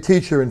wanted like- to be a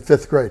teacher in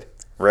 5th grade.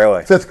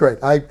 Really? 5th grade.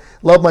 I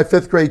loved my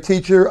 5th grade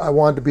teacher. I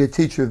wanted to be a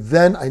teacher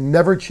then. I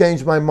never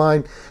changed my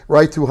mind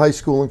right through high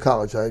school and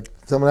college.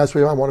 Someone asked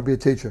me, I want to be a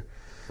teacher.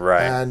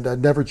 Right. And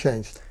never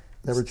changed.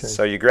 Never changed.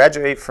 So you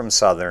graduate from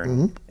Southern,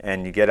 Mm-hmm.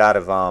 and you get out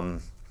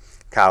of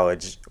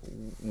college.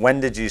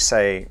 When did you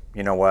say,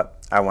 you know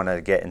what, I want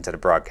to get into the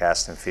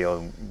broadcasting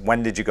field?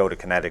 When did you go to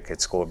Connecticut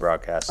School of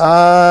Broadcasting?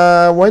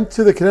 Went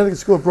to the Connecticut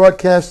School of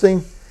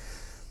Broadcasting.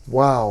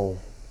 Wow.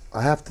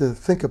 I have to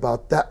think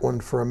about that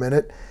one for a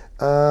minute.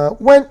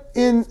 Went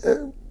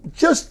in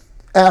just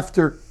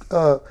after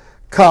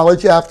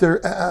college,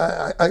 after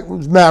I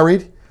was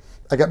married.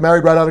 I got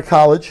married right out of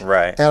college.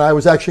 Right. And I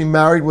was actually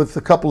married with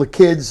a couple of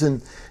kids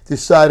and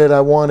decided I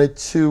wanted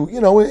to,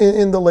 you know,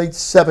 in the late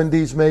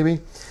 70s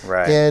maybe.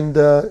 Right. And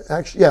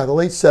actually, yeah, the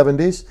late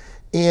 70s.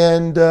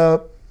 And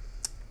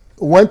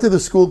went to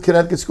the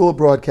Connecticut School of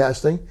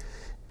Broadcasting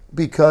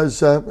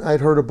because I'd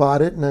heard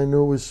about it and I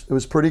knew it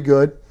was pretty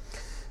good.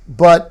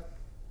 But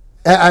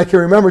I can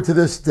remember to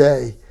this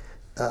day,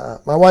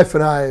 my wife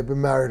and I have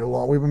been married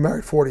we've been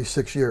married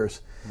 46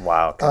 years.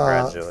 Wow,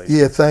 congratulations.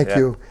 Yeah, thank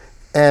you.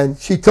 And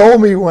she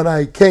told me when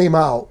I came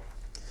out,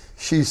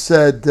 she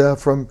said,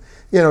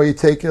 you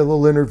take a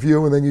little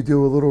interview and then you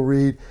do a little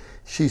read.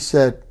 She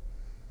said,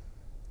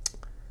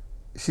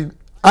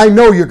 I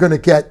know you're going to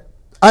get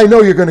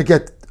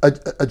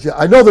a job.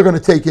 I know they're going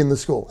to take you in the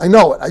school. I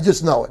know it. I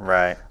just know it.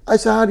 Right. I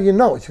said, how do you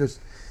know it? She goes,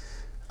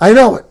 I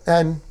know it.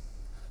 And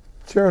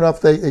sure enough,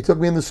 they took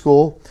me in the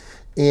school.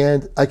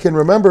 And I can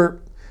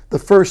remember the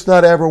first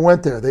night I ever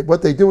went there.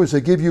 What they do is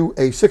they give you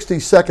a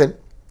 60-second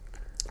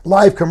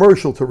live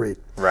commercial to read.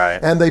 Right.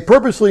 And they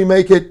purposely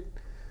make it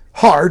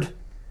hard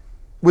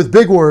with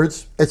big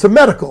words. It's a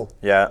medical.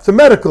 Yeah. It's a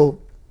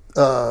medical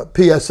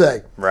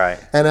PSA. Right.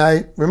 And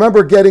I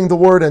remember getting the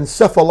word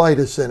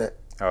encephalitis in it.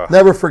 Oh.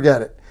 Never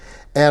forget it.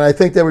 And I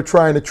think they were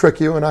trying to trick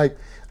you. And I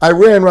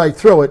ran right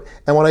through it.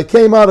 And when I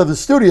came out of the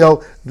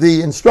studio,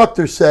 the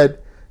instructor said,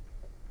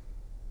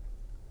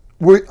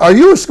 are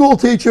you a school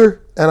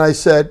teacher? And I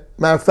said,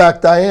 matter of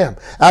fact, I am.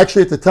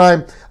 Actually, at the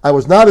time, I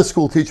was not a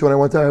school teacher when I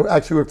went there. I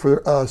actually worked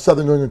for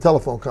Southern New England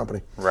Telephone Company.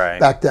 Right.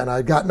 Back then, I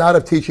had gotten out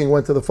of teaching,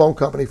 went to the phone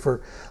company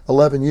for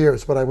 11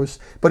 years.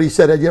 But he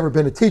said, had you ever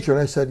been a teacher?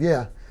 And I said,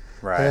 yeah.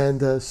 Right.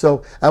 And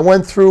so I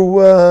went through,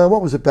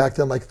 what was it back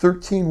then, like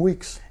 13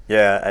 weeks.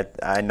 Yeah,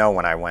 I know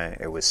when I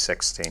went, it was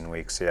 16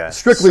 weeks, yeah.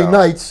 Strictly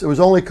nights. It was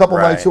only a couple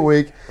Right. nights a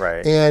week.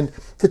 Right. And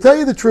to tell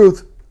you the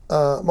truth,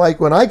 Mike,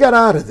 when I got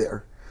out of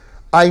there,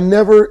 I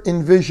never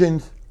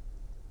envisioned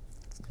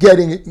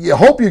getting it. You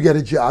hope you get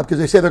a job because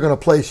they say they're going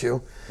to place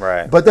you.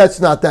 Right. But that's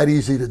not that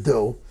easy to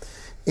do.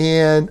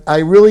 And I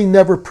really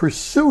never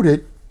pursued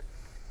it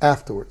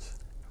afterwards.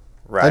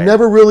 Right. I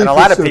never really And a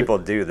lot of pursued people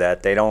do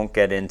that. They don't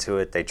get into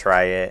it, they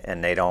try it,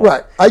 and they don't.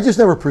 Right. I just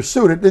never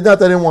pursued it. Not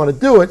that I didn't want to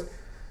do it.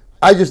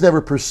 I just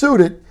never pursued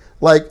it.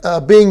 Like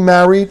being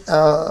married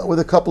with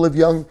a couple of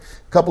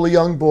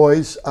young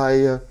boys,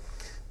 I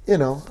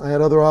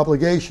had other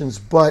obligations,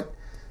 but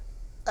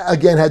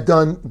again, had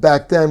done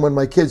back then when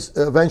my kids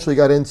eventually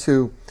got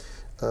into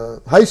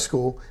high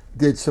school,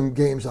 did some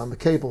games on the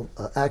cable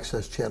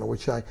access channel,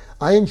 which I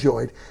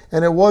enjoyed.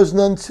 And it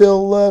wasn't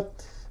until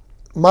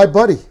my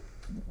buddy,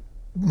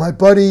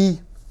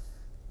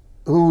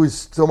 who is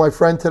still my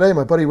friend today,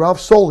 my buddy Ralph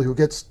Soley, who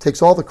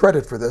takes all the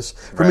credit for this,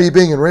 for me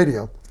being in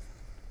radio,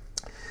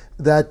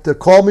 that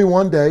called me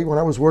one day when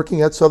I was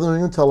working at Southern New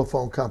England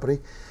Telephone Company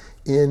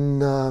in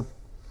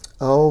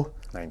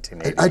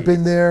 1980. I'd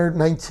been there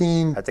I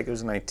think it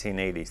was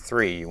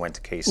 1983. You went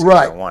to KC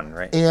right. 1,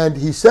 right? And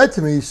he said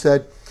to me,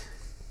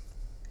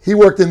 he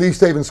worked in the East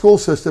Haven school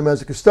system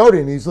as a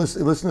custodian. He's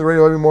listening to the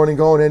radio every morning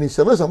going in. He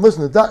said, listen, I'm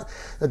listening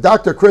to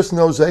Dr. Chris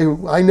Nose,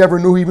 who I never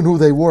knew even who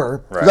they were.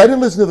 Because I didn't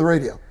listen to the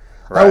radio.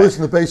 Right. I would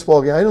listen to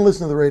baseball game. I didn't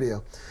listen to the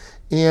radio.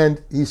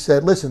 And he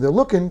said, listen,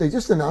 they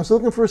just announced they're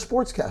looking for a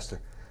sportscaster.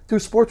 Do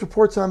sports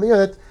reports on the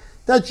air.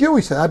 that's you.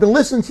 He said, I've been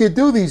listening to you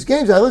do these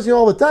games. I listen to you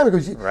all the time. He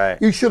goes,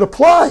 you should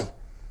apply.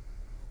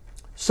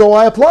 So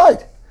I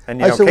applied. And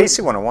you know,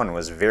 KC101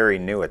 was very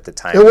new at the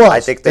time. It was.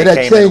 I think they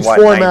came in,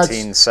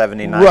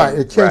 1979? Right.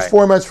 It changed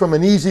formats from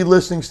an easy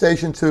listening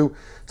station to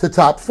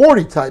top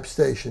 40 type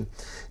station.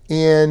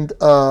 And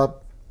by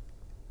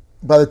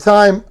the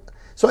time,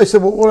 so I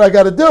said, well, what do I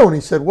got to do? And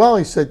he said,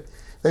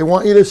 they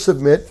want you to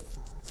submit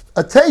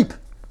a tape.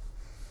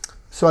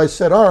 So I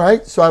said, all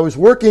right. So I was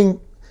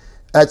working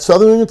at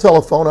Southern Union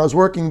Telephone. I was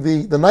working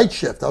the night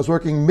shift. I was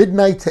working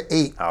midnight to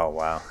 8. Oh,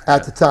 wow.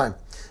 At the time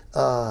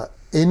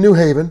in New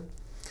Haven.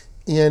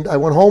 And I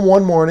went home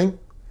one morning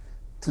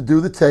to do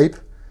the tape.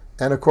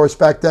 And, of course,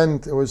 back then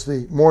there was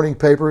the morning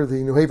paper, the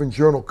New Haven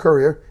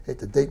Journal-Courier. I hate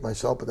to date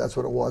myself, but that's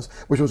what it was,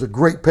 which was a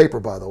great paper,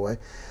 by the way.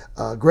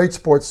 Great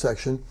sports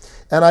section.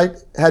 And I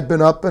had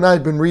been up, and I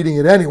had been reading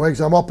it anyway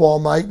because I'm up all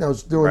night, and I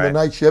was doing the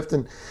night shift.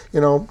 And,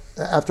 you know,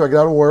 after I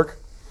got out of work,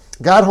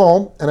 got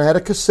home, and I had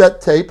a cassette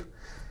tape.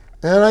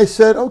 And I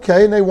said,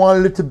 okay, and they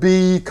wanted it to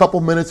be a couple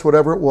minutes,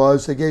 whatever it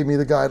was. They gave me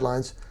the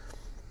guidelines.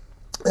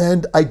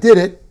 And I did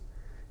it.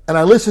 And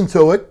I listened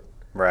to it,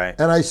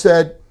 and I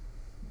said,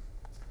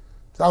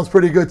 "Sounds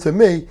pretty good to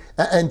me."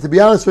 And to be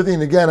honest with you,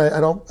 and again,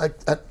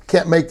 I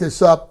can't make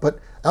this up, but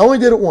I only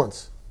did it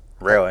once.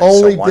 Really?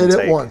 Only did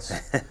it once.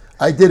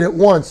 I did it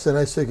once, and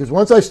I said, because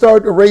once I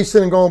started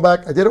erasing and going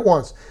back, I did it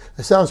once.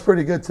 It sounds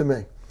pretty good to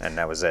me. And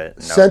that was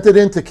it. Sent it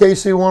into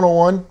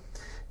KC101,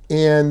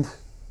 and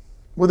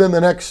within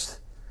the next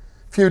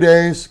few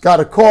days, got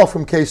a call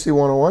from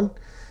KC101,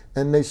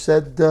 and they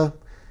said,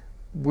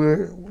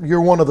 you're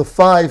one of the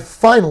 5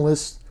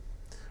 finalists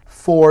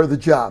for the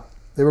job.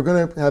 They were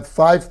going to have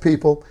 5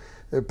 people.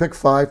 They picked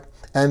 5,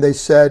 and they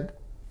said,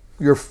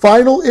 your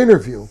final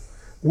interview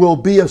will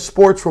be a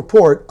sports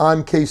report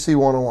on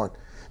KC101.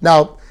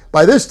 Now,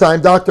 by this time,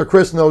 Dr.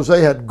 Chris and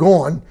Jose had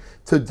gone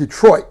to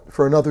Detroit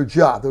for another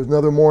job. There was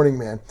another morning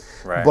man.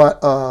 Right.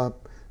 But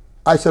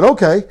I said,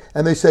 okay.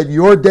 And they said,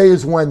 your day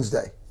is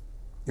Wednesday.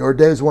 Your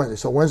day is Wednesday.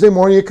 So Wednesday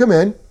morning you come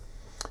in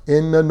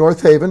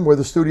North Haven, where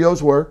the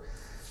studios were.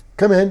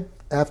 Come in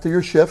after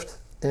your shift,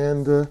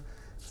 and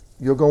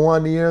you'll go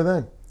on the air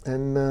then.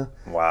 And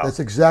wow. That's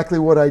exactly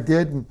what I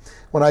did. And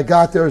when I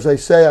got there, as I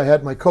say, I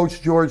had my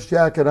Coach George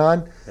jacket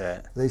on.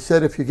 Yeah. They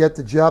said, if you get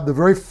the job, the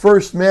very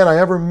first man I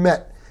ever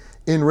met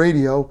in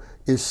radio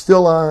is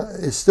still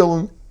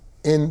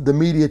in the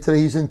media today.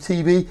 He's in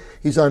TV.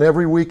 He's on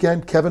every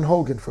weekend. Kevin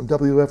Hogan from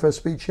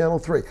WFSB Channel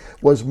 3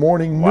 was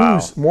morning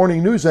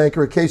news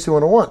anchor at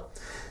KC101.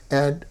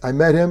 And I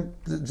met him,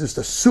 just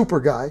a super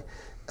guy.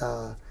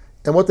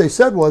 And what they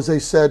said was, okay,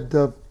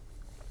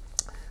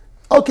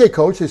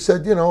 Coach. They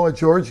said,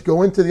 George,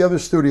 go into the other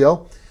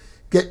studio,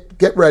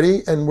 get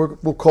ready, and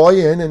we'll call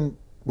you in, and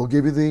we'll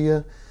give you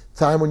the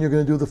time when you're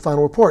going to do the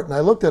final report. And I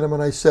looked at him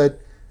and I said,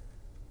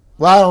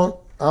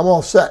 well, I'm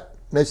all set.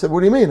 And they said, what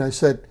do you mean? I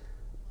said,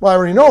 well, I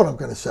already know what I'm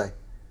going to say.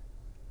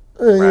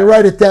 You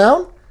write it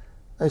down?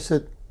 I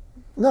said,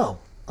 no,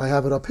 I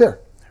have it up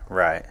here.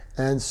 Right.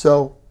 And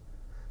so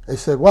they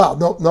said, wow,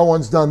 no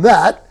one's done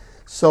that.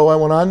 So I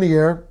went on the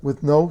air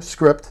with no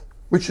script,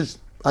 which is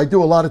I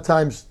do a lot of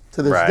times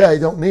to this day.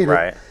 Don't need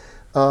it.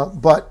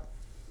 But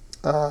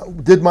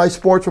did my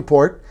sports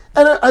report.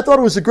 And I thought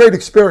it was a great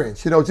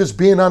experience, just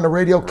being on the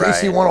radio,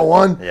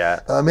 KC101.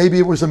 Yeah. Maybe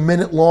it was a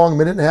minute long,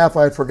 minute and a half,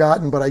 I had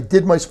forgotten. But I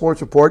did my sports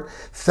report,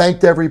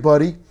 thanked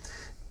everybody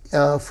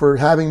for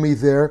having me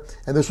there.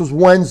 And this was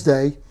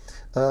Wednesday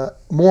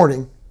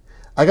morning.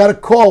 I got a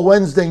call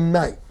Wednesday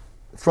night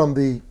from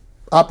the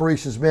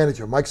operations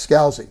manager, Mike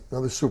Scalzi,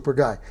 another super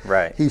guy.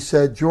 Right. He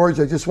said, George,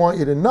 I just want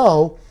you to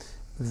know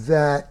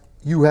that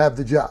you have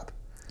the job.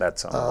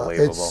 That's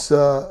unbelievable.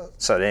 So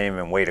they didn't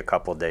even wait a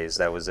couple of days.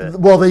 That was it.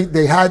 Well,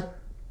 they had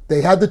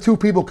the 2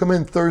 people come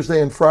in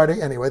Thursday and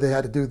Friday. Anyway, they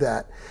had to do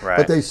that. Right.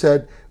 But they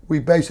said, we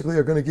basically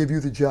are going to give you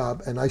the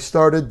job. And I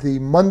started the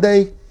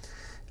Monday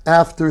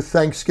after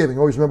Thanksgiving. I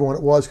always remember when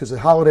it was because the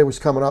holiday was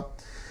coming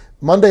up.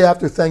 Monday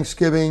after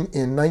Thanksgiving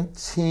in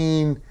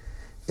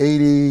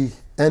 1980.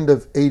 End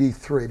of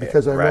 83,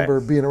 because I remember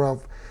being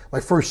around. My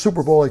first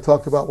Super Bowl I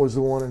talked about was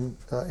the one in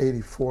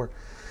 84.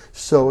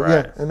 So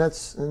and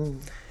that's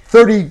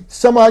 30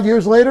 some odd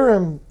years later,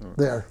 I'm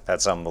there.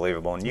 That's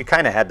unbelievable. And you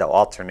kind of had to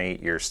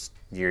alternate your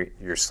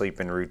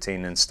sleeping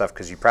routine and stuff,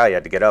 because you probably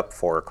had to get up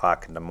 4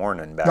 o'clock in the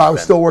morning back then. I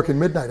was still working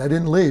midnight. I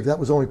didn't leave. That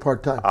was only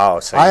part time.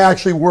 Oh, so I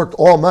actually worked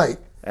all night.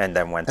 And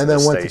then went to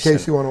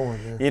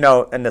KC101.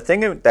 Yeah. And the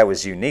thing that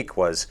was unique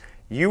was,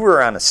 you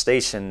were on a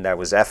station that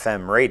was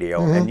FM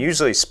radio, and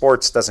usually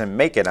sports doesn't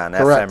make it on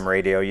FM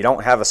radio. You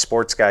don't have a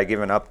sports guy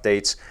giving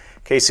updates.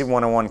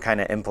 KC101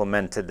 kind of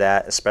implemented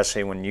that,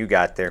 especially when you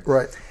got there.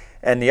 Right.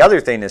 And the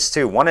other thing is,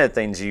 too, one of the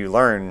things you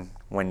learn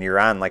when you're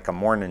on like a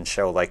morning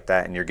show like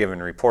that and you're giving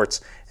reports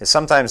is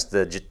sometimes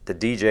the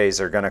DJs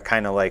are going to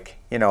kind of like,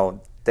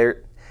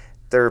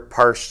 they're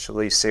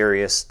partially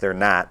serious. They're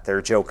not.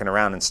 They're joking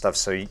around and stuff.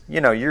 So,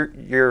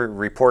 your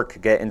report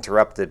could get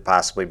interrupted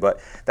possibly. But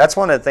that's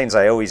one of the things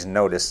I always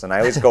noticed. And I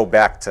always go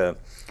back to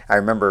I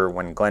remember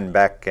when Glenn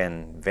Beck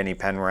and Vinnie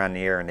Penn were on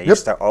the air, and they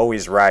used to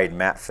always ride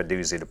Matt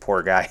Feduzzi, the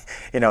poor guy.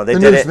 They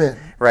did it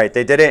right.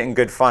 They did it in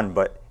good fun,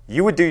 but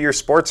you would do your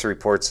sports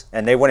reports,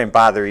 and they wouldn't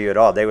bother you at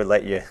all. They would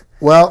let you.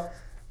 Well,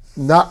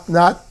 not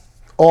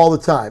all the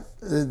time.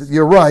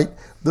 You're right.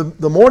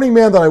 The morning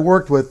man that I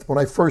worked with when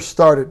I first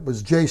started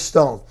was Jay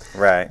Stone.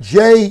 Right.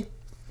 Jay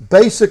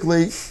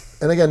basically,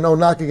 and again, no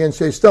knock against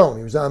Jay Stone.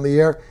 He was on the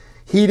air.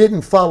 He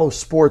didn't follow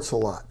sports a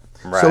lot.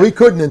 Right. So he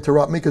couldn't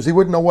interrupt me because he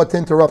wouldn't know what to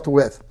interrupt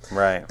with.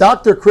 Right.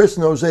 Dr. Chris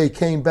Nose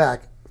came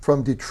back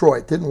from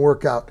Detroit, didn't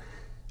work out,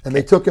 and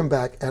they took him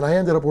back, and I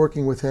ended up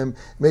working with him,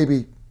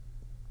 maybe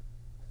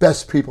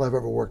best people I've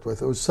ever worked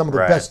with. It was some of the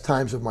best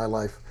times of my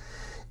life.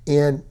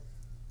 And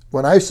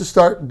when I used to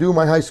start do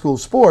my high school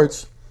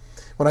sports,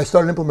 when I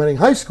started implementing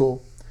high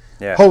school,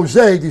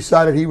 Jose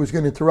decided he was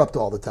going to interrupt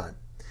all the time.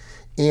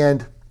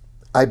 And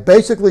I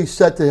basically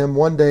said to him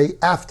one day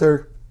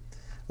after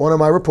one of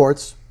my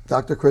reports,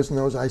 Dr. Chris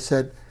knows, I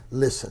said,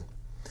 listen,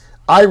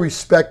 I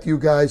respect you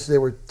guys. They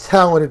were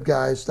talented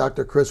guys.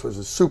 Dr. Chris was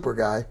a super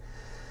guy,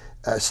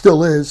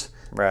 still is.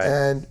 Right.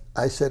 And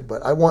I said,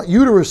 but I want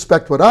you to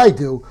respect what I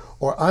do,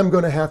 or I'm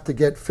going to have to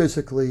get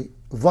physically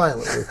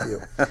violent with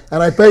you.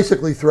 And I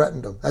basically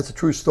threatened him. That's a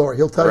true story.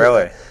 He'll tell you.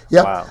 Really?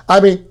 Yep. Wow. I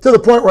mean, to the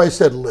point where I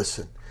said,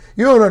 listen,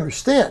 you don't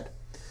understand.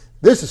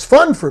 This is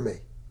fun for me.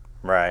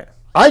 Right.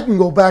 I can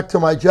go back to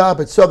my job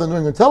at Southern New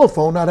England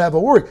Telephone, not have a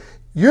worry.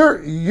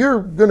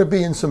 You're going to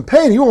be in some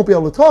pain. You won't be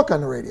able to talk on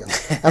the radio.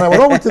 And I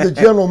went over to the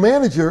general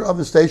manager of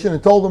the station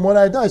and told him what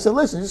I had done. I said,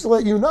 listen, just to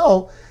let you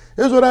know,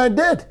 here's what I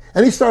did.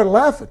 And he started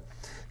laughing.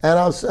 And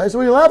I said,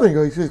 what are you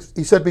laughing?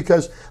 He said,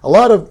 because a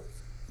lot of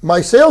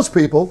my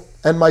salespeople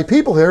and my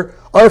people here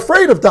are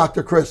afraid of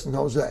Dr. Chris and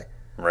Jose.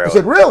 Really? I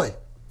said, really?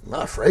 I'm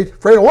not afraid.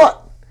 Afraid of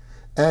what?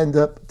 And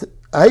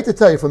I hate to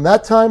tell you, from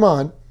that time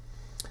on,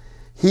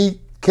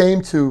 he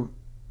came to,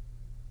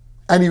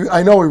 and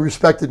I know he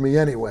respected me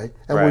anyway,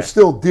 and we're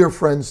still dear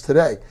friends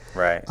today.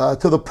 Right.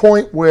 To the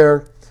point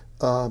where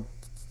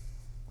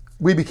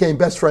we became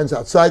best friends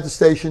outside the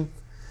station.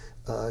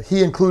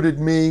 He included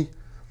me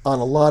on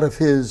a lot of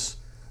his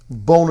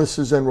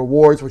bonuses and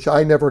rewards, which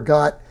I never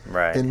got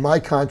in my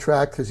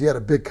contract, because he had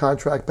a big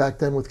contract back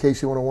then with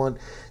KC101.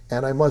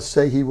 And I must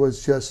say he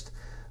was just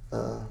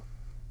to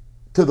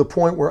the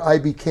point where I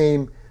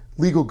became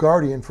legal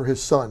guardian for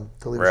his son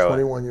till he was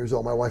 21 years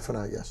old. My wife and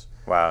I, yes.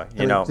 Wow.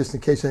 Just in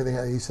case anything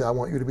happened, he said, I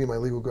want you to be my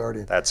legal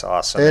guardian. That's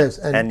awesome. Yes.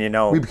 And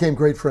we became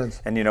great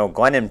friends. And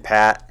Glenn and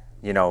Pat,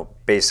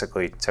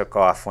 basically took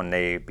off when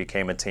they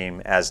became a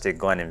team, as did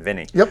Glenn and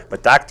Vinny. Yep.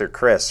 But Dr.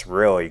 Chris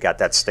really got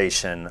that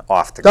station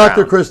off the ground.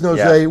 Dr. Chris knows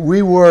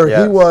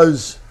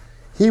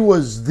he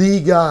was the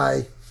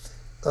guy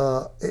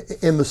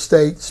in the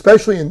state,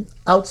 especially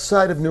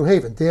outside of New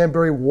Haven.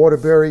 Danbury,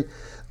 Waterbury,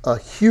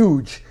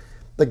 huge.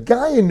 The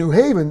guy in New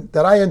Haven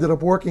that I ended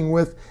up working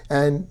with,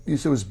 and you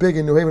said was big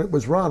in New Haven,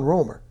 was Ron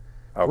Romer.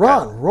 Okay.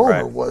 Ron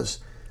Romer was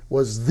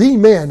the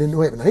man in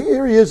New Haven.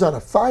 Here he is on a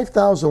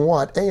 5,000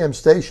 watt AM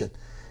station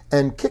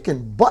and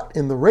kicking butt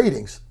in the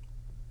ratings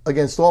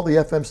against all the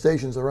FM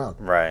stations around.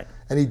 Right.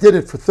 And he did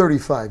it for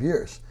 35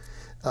 years.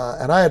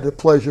 And I had the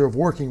pleasure of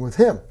working with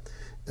him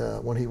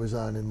when he was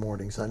on in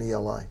mornings on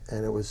ELI.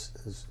 And it was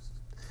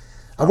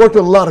I've worked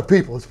with a lot of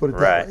people, let's put it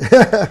that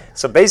way.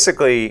 So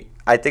basically,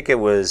 I think it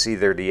was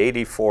either the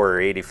 84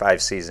 or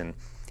 85 season,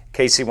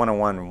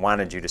 KC101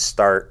 wanted you to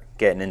start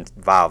getting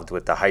involved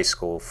with the high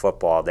school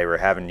football. They were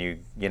having you,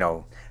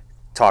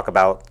 talk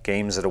about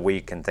games of the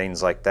week and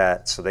things like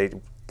that. So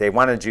they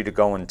wanted you to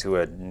go into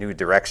a new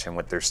direction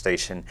with their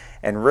station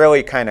and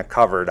really kind of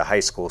cover the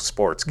high school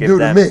sports. Give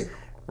them to me.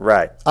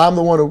 Right. I'm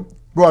the one who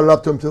brought it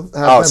up to them to have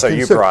them so consider.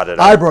 You brought it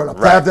up. I brought it up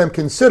to have them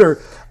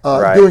consider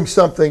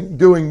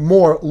doing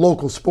more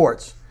local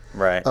sports.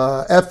 Right.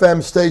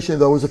 FM station,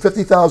 though, was a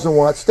 50,000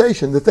 watt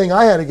station. The thing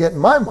I had to get in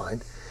my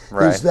mind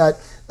is that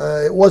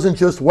it wasn't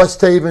just West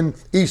Haven,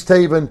 East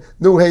Haven,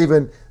 New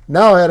Haven.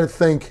 Now I had to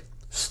think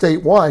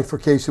statewide for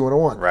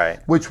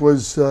KC101, which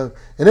was an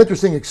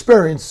interesting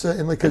experience.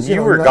 Because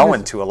you were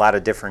going to a lot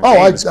of different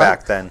games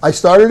back then. I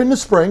started in the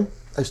spring.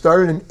 I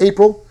started in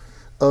April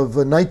of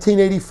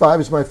 1985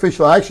 as my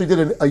official. I actually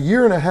did a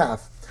year and a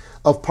half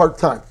of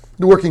part-time,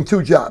 working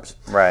 2 jobs.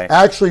 Right.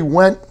 I actually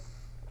went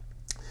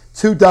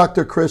to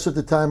Dr. Chris at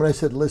the time, and I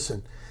said,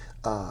 listen,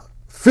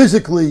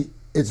 physically,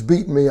 it's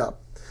beating me up.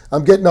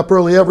 I'm getting up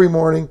early every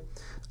morning.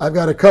 I've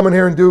got to come in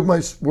here and do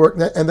my work.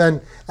 And then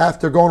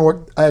after going to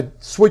work, I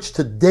had switched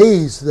to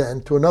days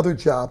then to another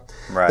job.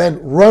 Then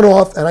run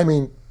off, and I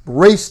mean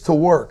race to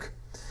work.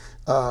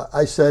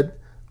 I said,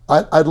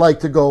 I'd like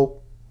to go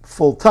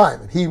full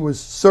time. And he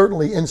was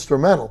certainly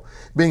instrumental,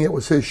 being it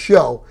was his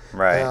show,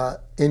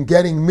 in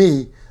getting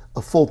me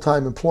a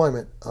full-time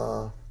employment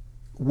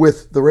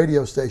with the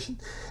radio station.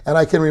 And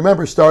I can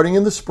remember starting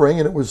in the spring,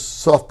 and it was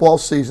softball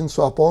season,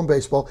 softball and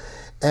baseball,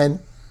 and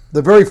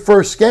the very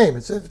first game,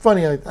 it's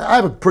funny, I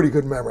have a pretty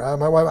good memory,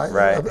 my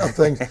wife, of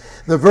things.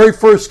 The very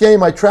first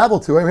game I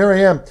traveled to, and here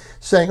I am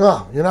saying,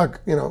 you're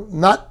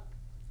not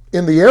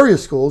in the area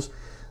schools.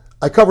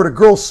 I covered a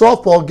girls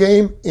softball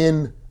game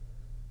in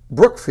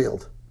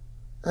Brookfield.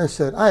 I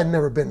said, I had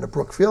never been to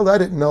Brookfield. I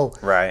didn't know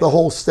the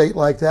whole state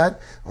like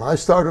that. Well, I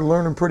started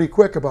learning pretty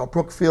quick about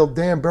Brookfield,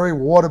 Danbury,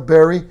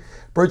 Waterbury,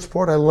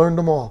 Bridgeport. I learned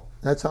them all.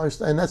 That's how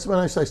and that's when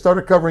I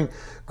started covering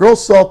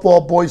girls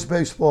softball, boys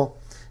baseball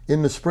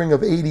in the spring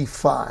of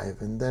 '85,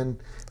 and then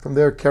from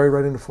there carried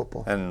right into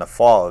football. And in the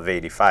fall of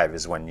 '85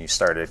 is when you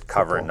started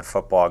covering the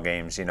football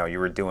games. You know, you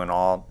were going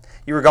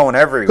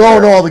everywhere.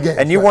 Going all the games.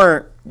 And you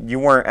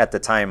weren't at the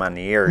time on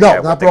the air no,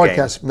 yet not with the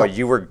broadcast, games, but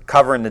you were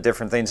covering the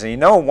different things. And you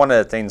know, one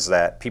of the things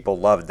that people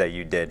loved that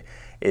you did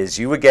is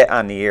you would get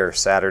on the air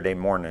Saturday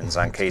mornings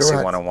on KC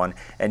 101,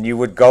 and you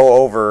would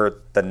go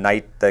over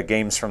the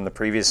games from the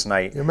previous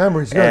night. Your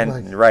memory's good,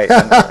 Mike. Right.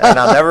 And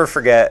I'll never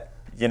forget,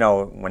 you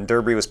know, when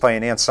Derby was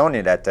playing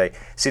Ansonia that day.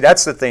 See,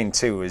 that's the thing,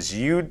 too, is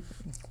you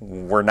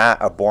were not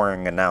a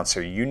boring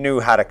announcer. You knew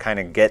how to kind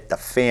of get the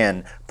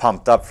fan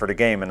pumped up for the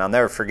game. And I'll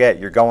never forget,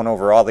 you're going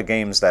over all the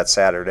games that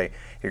Saturday.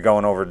 You're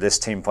going over this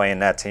team playing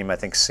that team. I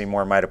think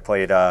Seymour might have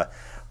played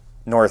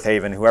North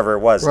Haven, whoever it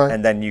was. Right.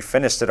 And then you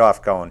finished it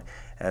off going.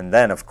 And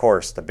then, of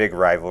course, the big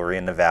rivalry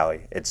in the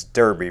Valley. It's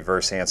Derby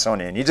versus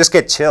Ansonia. And you just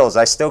get chills.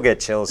 I still get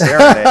chills hearing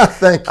it.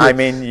 Thank you. I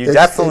mean, you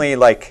definitely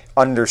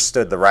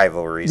understood the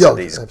rivalries of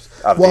these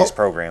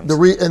programs.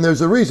 And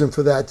there's a reason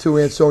for that, too.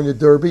 Ansonia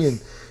Derby and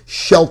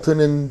Shelton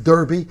and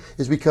Derby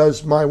is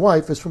because my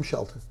wife is from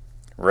Shelton.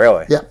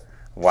 Really? Yeah.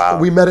 Wow.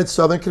 We met at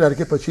Southern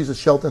Connecticut, but she's a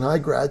Shelton High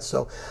grad.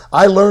 So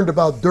I learned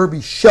about Derby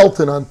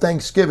Shelton on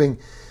Thanksgiving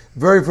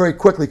very, very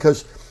quickly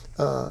because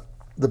the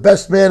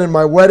best man in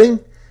my wedding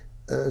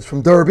is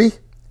from Derby.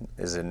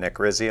 Is it Nick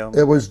Rizzio?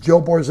 It was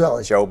Joe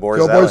Borzelli. Joe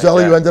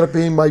Borzelli, who ended up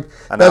being my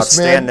best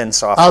man.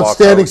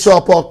 Outstanding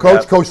softball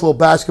coach. Coached a little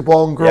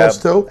basketball and girls,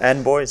 too.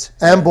 And boys.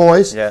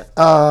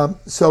 Yeah.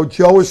 So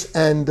Joe is,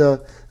 and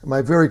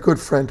my very good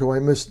friend who I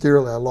miss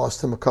dearly, I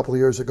lost him a couple of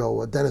years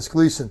ago, Dennis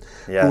Gleason,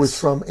 who was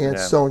from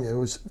Ansonia,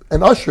 who was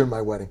an usher in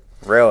my wedding.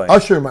 Really?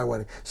 Usher in my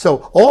wedding.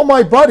 So all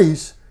my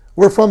buddies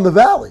were from the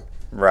Valley.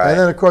 Right. And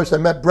then, of course, I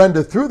met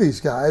Brenda through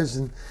these guys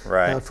and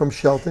from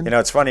Shelton. You know,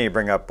 it's funny you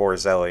bring up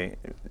Borzelli.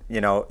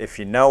 You know, if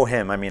you know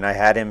him, I mean, I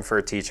had him for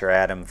a teacher, I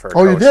had him for a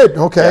coach. Oh, you did?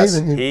 Okay. Yes.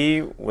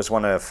 He was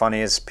one of the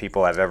funniest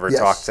people I've ever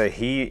talked to.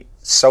 He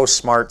so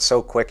smart,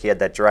 so quick. He had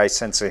that dry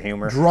sense of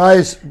humor. Dry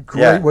is a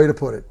great way to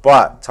put it.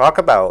 But talk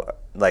about,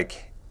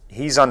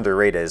 he's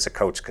underrated as a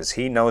coach because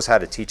he knows how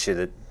to teach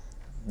you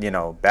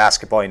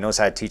basketball. He knows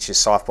how to teach you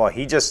softball.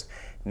 He just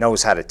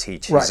knows how to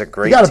teach. He's a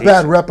great teacher. He got a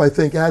bad rep, I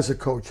think, as a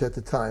coach at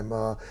the time.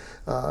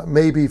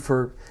 Maybe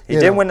for he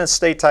did win a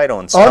state title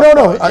and stuff. Oh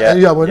no!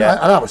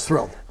 I was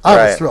thrilled.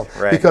 I was thrilled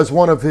because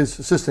one of his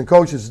assistant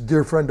coaches, a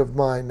dear friend of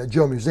mine,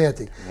 Joe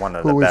Musanti,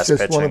 who was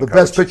just one of the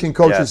best pitching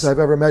coaches I've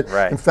ever met.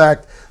 Right. In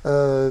fact,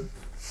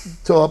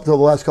 till up to the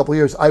last couple of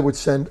years, I would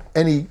send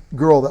any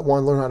girl that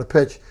wanted to learn how to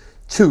pitch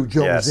to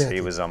Joe Musanti. Yes,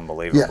 he was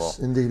unbelievable. Yes,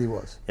 indeed he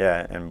was.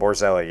 Yeah, and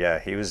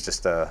Borzelli, he was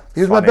just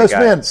he was my best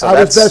man. So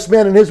I was best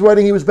man in his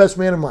wedding. He was best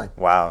man in mine.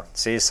 Wow.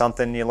 See,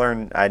 something you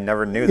learn. I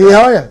never knew that.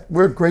 Yeah,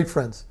 we're great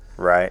friends.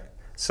 Right.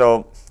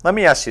 So let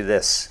me ask you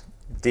this,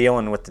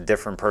 dealing with the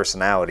different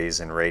personalities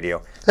in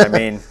radio. I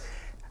mean,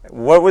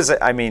 what was it?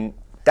 I mean,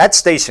 that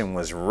station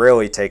was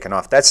really taken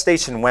off. That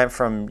station went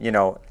from,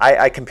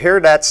 I compare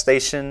that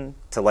station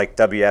to like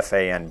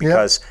WFAN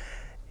because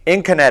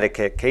in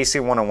Connecticut, KC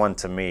 101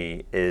 to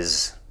me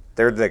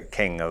they're the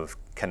king of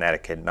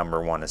Connecticut,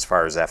 #1 as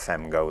far as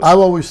FM goes. I've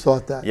always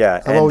thought that.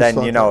 Yeah, and then,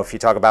 if you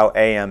talk about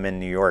AM in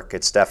New York,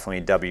 it's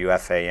definitely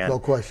WFAN. No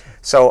question.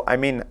 So, I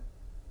mean,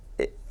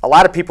 a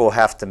lot of people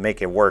have to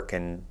make it work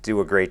and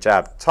do a great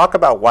job. Talk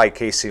about why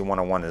KC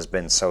 101 has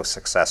been so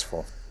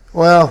successful.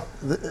 Well,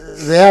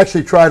 they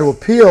actually try to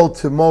appeal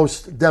to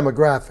most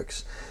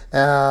demographics.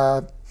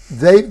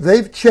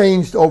 They've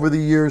changed over the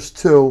years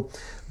too,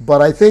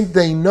 but I think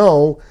they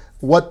know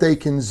what they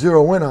can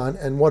zero in on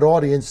and what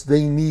audience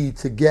they need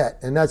to get,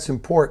 and that's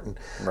important.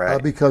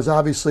 Right. Because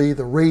obviously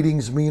the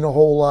ratings mean a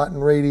whole lot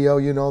in radio.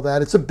 You know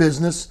that it's a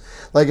business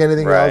like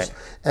anything else,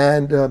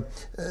 and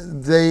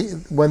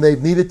when they've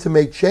needed to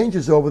make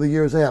changes over the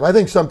years, they have. I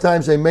think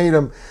sometimes they made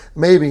them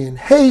maybe in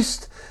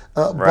haste,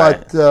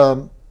 but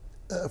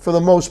for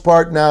the most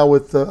part now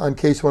with on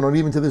Case 101,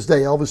 even to this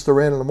day, Elvis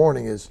Duran in the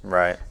morning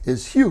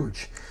is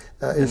huge.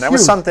 And that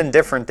was something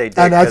different they did.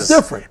 And that's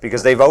different.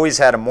 Because they've always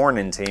had a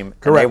morning team,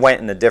 and they went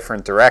in a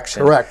different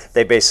direction. Correct.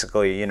 They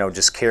basically,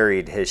 just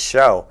carried his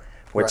show,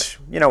 which,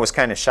 was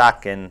kind of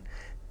shocking.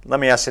 Let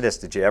me ask you this.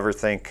 Did you ever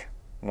think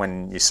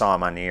when you saw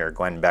him on the air,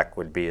 Glenn Beck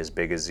would be as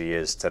big as he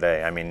is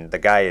today? I mean, the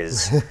guy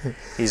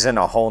he's in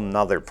a whole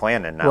nother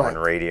planet now in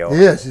radio.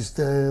 He is.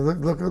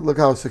 Look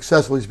how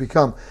successful he's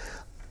become.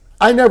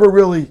 I never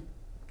really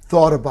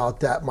thought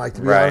about that, Mike,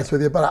 to be honest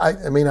with you. But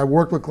I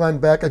worked with Glenn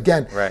Beck.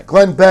 Again,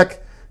 Glenn Beck.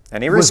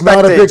 And he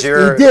respected he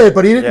did,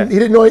 but he didn't. He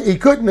didn't know. He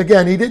couldn't.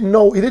 Again, he didn't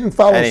know. He didn't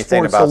follow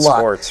anything sports about a lot.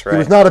 Sports, right. He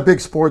was not a big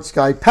sports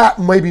guy. Pat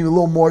maybe a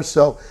little more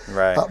so.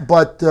 Right.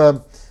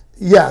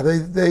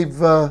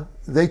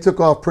 They took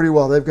off pretty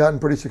well. They've gotten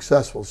pretty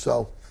successful.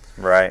 So.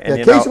 Right. And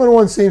Case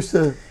 101 seems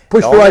to.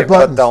 Push the right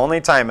buttons. But the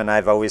only time, and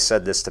I've always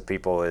said this to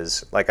people,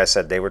 is, like I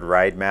said, they would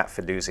ride Matt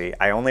Feduzzi.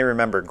 I only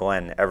remember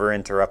Glenn ever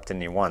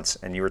interrupting you once,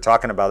 and you were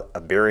talking about a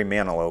Barry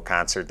Manilow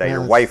concert that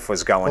your wife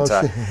was going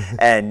to,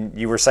 and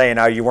you were saying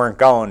how you weren't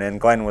going,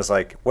 and Glenn was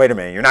like, wait a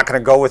minute, you're not going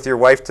to go with your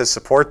wife to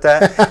support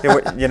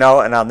that? You know,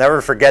 and I'll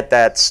never forget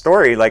that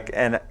story,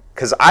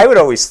 because I would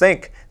always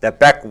think that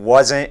Beck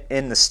wasn't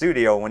in the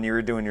studio when you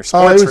were doing your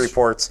sports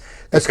reports.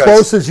 As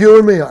close as you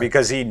and me are.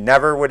 Because he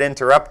never would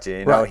interrupt you.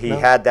 You know, he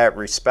had that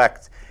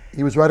respect.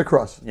 He was right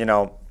across. You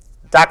know,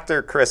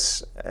 Dr.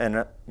 Chris,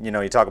 and, you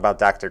know, you talk about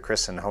Dr.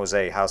 Chris and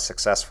Jose, how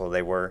successful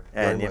they were.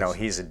 And, you know,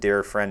 he's a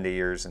dear friend of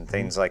yours and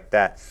things like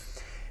that.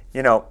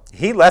 You know,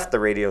 he left the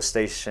radio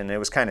station. It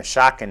was kind of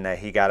shocking that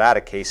he got out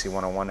of KC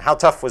 101. How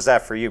tough was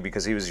that for you?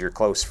 Because he was your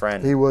close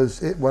friend. He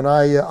was. When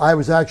I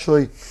was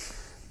actually,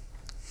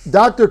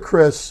 Dr.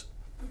 Chris,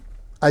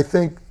 I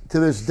think to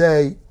this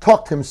day,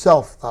 talked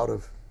himself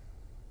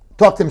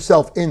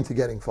into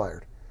getting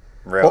fired.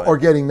 Really? Or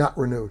getting not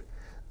renewed.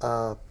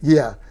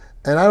 Yeah,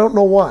 and I don't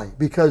know why,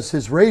 because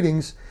his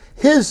ratings,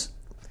 his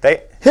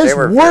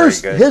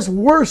worst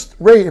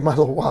rating, my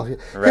little while here,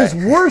 his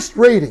worst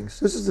ratings.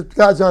 This is the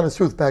God's honest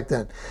truth back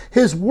then.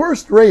 His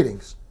worst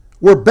ratings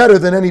were better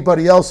than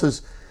anybody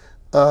else's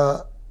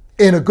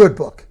in a good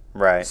book.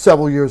 Right.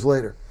 Several years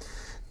later,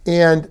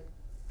 and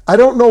I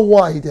don't know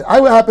why he did.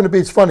 I happen to be.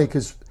 It's funny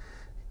because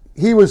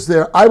he was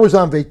there. I was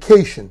on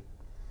vacation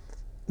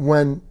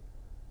when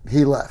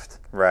he left.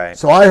 Right.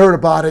 So I heard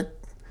about it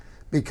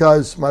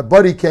because my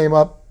buddy came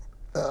up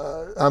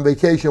on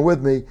vacation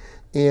with me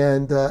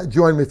and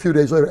joined me a few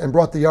days later and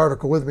brought the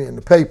article with me in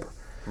the paper.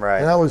 Right.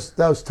 And that was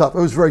tough. It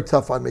was very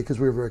tough on me because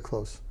we were very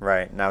close.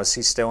 Right. Now, is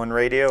he still in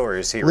radio or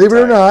is he Believe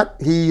retired? it or not,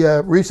 he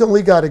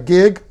recently got a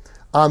gig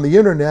on the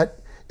internet.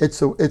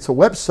 It's a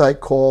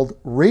website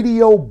called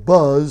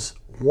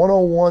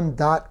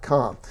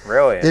RadioBuzz101.com.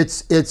 Really?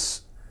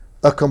 It's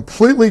a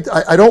completely,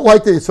 I don't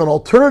like it. It's an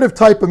alternative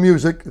type of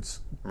music. It's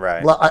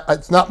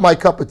not my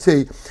cup of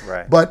tea.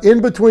 Right. But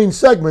in between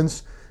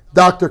segments,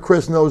 Dr.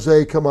 Chris and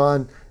Jose come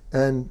on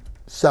and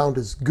sound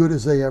as good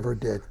as they ever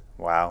did.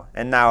 Wow.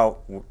 And now,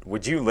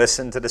 would you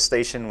listen to the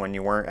station when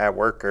you weren't at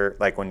work or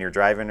like when you're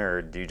driving,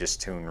 or do you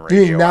just tune radio? Do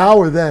you mean now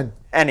or then?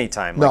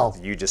 Anytime. No.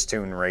 Like you just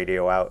tune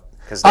radio out?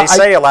 Because they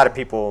say a lot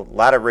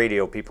of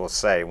radio people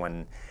say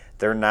when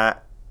they're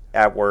not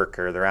at work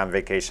or they're on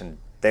vacation,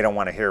 they don't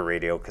want to hear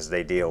radio because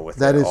they deal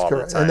with it all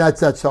the time. And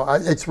that's how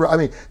it's. I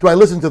mean, do I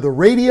listen to the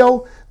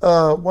radio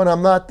when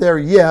I'm not there?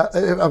 Yeah,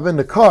 if I'm in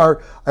the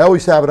car, I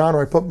always have it on,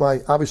 or I put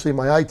obviously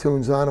my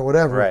iTunes on or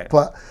whatever. Right.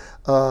 But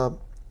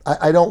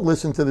I don't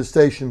listen to the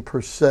station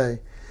per se.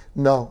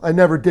 No, I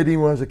never did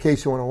even when I was at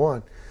KC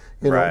 101.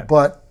 You know, right.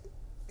 But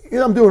you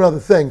know, I'm doing other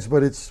things,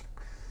 but it's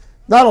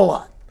not a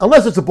lot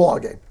unless it's a ball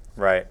game.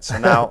 Right. So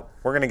now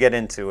we're going to get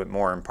into it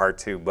more in part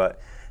two, but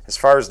as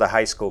far as the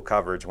high school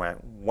coverage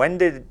went, when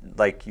did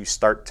you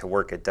start to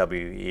work at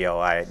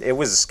WELI? It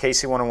was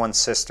KC 101's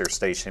sister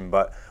station,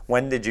 but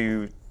when did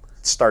you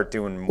start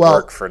doing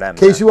work for them?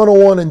 KC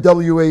 101 and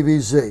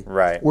WAVZ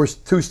right. were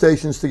two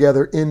stations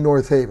together in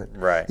North Haven.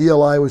 Right.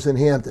 ELI was in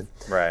Hampton.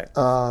 Right.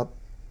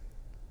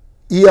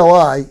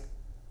 ELI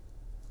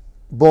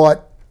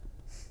bought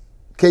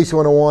KC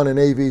 101 and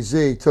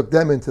AVZ, took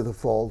them into the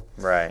fold.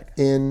 Right.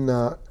 In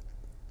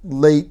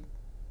late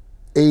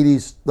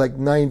 80s, like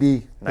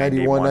 90,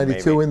 91,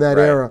 92, maybe. In that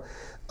era.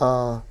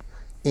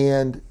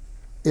 And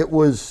it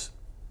was,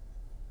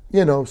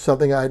 you know,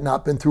 something I had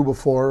not been through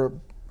before.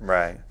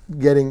 Right.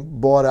 Getting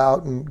bought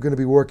out and going to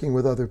be working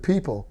with other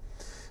people.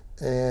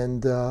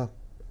 And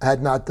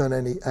had not done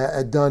any, I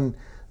had done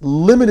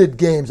limited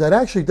games. I'd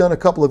actually done a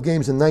couple of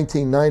games in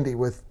 1990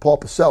 with Paul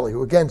Pacelli,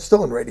 who again,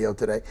 still in radio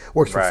today,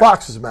 works for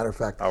Fox as a matter of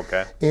fact.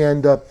 Okay.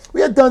 And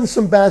we had done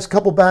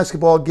couple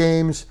basketball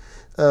games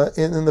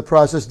in the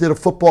process, did a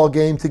football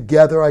game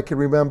together, I can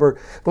remember.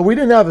 But we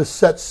didn't have a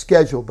set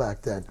schedule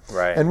back then.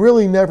 Right. And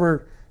really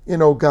never, you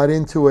know, got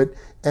into it.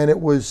 And it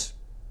was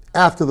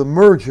after the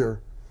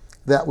merger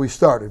that we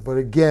started. But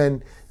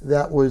again,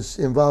 that was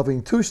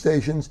involving two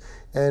stations.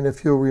 And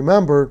if you'll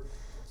remember,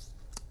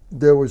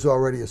 there was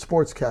already a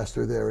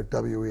sportscaster there at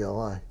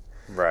WELI.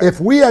 Right. If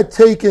we had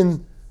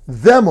taken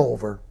them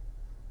over,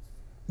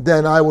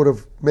 then I would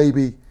have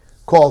maybe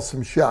called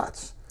some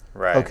shots.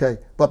 Right. Okay.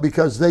 But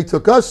because they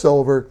took us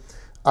over,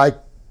 I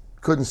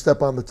couldn't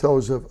step on the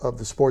toes of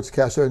the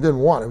sportscaster. I didn't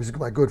want it. It was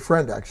my good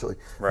friend, actually,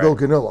 right. Bill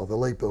Ganillo, the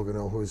late Bill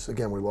Ganillo, who's,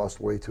 again, we lost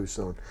way too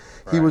soon.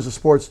 Right. He was a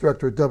sports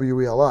director at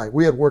WELI.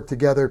 We had worked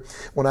together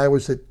when I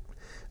was at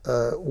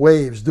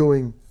Waves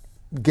doing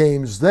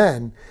games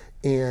then,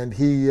 and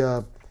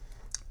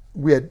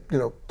we had, you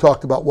know,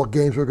 talked about what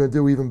games we were going to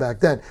do even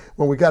back then.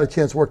 When we got a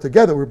chance to work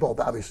together, we were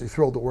both obviously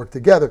thrilled to work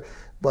together,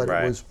 but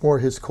right. It was more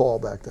his call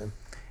back then.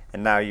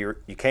 And now you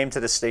came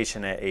to the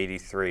station at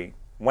 83.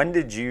 When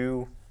did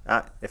you,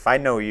 if I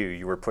know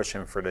you were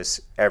pushing for this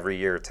every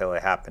year till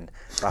it happened.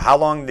 But how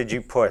long did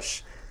you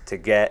push to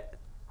get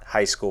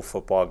high school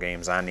football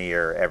games on the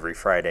air every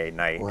Friday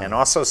night, and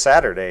also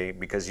Saturday,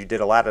 because you did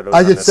a lot of those.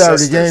 I did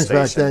Saturday games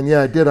back then.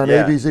 Yeah, I did on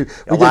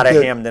ABC. A lot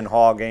of Hamden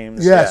Hall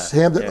games. Yes,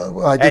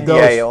 Hamden. I did those.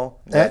 Yale.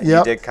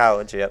 You did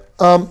college. Yep.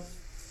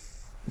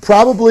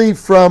 Probably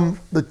from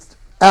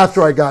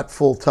after I got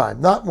full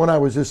time, not when I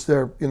was just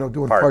there,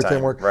 doing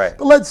part-time work. Right.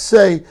 But let's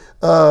say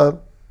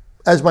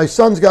as my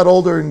sons got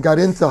older and got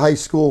into high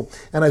school,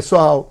 and I saw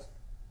how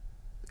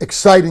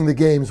exciting the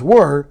games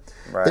were.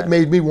 Right. It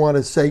made me want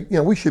to say,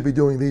 we should be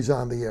doing these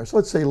on the air. So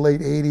let's say late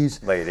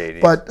 80s. Late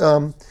 80s. But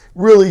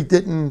really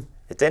didn't.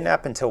 It didn't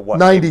happen until what?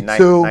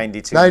 92,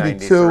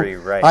 93,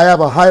 right. I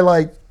have a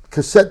highlight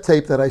cassette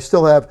tape that I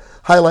still have,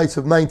 highlights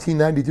of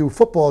 1992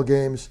 football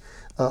games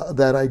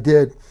that I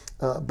did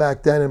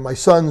back then. And my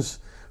sons,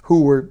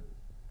 who were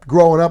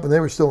growing up and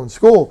they were still in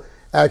school,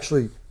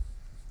 actually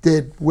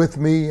did with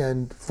me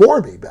and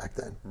for me back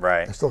then.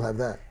 Right. I still have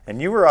that.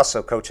 And you were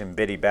also coaching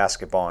Biddy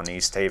basketball in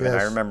East Haven. Yes,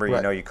 I remember,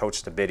 right. You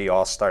coached the Biddy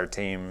All-Star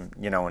team,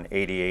 in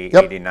 88,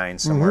 Yep. 89,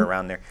 somewhere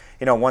around there.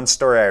 One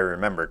story I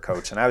remember,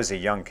 Coach, and I was a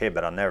young kid,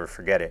 but I'll never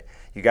forget it.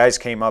 You guys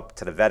came up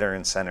to the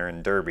Veterans Center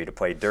in Derby to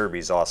play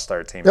Derby's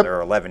All-Star team. Yep. They were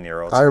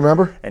 11-year-olds. I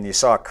remember. And you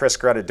saw Chris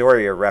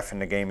Gretadoria ref in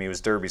the game. He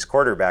was Derby's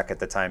quarterback at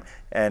the time.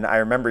 And I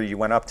remember you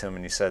went up to him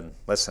and you said,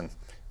 listen,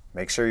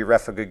 make sure you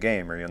ref a good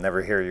game or you'll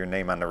never hear your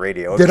name on the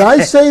radio. Did I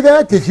say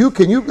that?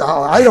 Can you?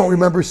 Oh, I don't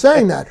remember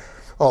saying that.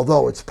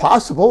 Although it's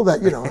possible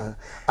that,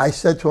 I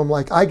said to him,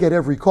 I get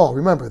every call.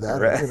 Remember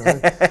that.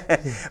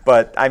 Right.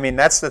 But,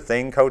 that's the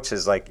thing, Coach,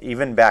 is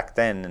even back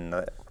then in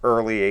the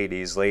early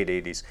 80s, late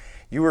 80s,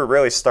 you were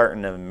really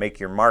starting to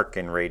make your mark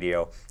in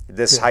radio.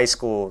 This high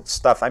school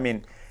stuff,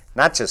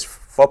 not just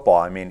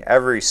football.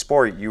 Every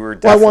sport you were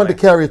definitely. I wanted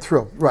to carry it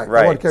through. Right.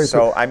 I wanted to carry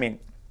it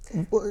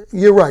through.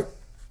 You're right.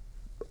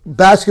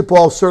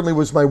 Basketball certainly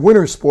was my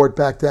winter sport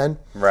back then.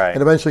 Right.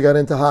 And eventually got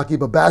into hockey,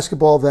 but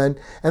basketball then.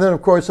 And then,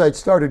 of course, I'd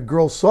started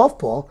girls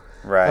softball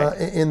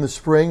in the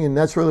spring, and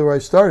that's really where I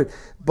started.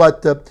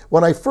 But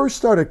when I first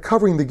started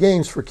covering the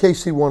games for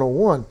KC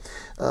 101,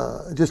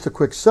 just a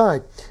quick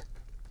side,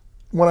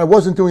 when I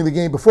wasn't doing the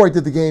game, before I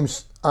did the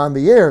games on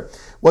the air,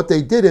 what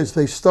they did is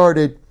they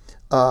started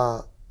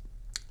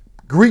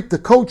Greet the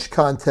Coach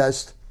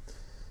contest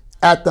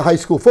at the high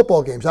school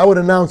football games. I would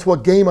announce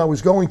what game I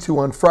was going to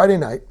on Friday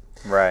night.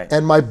 Right.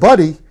 And my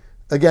buddy,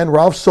 again,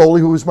 Ralph Soley,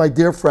 who was my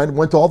dear friend,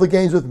 went to all the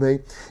games with me.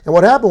 And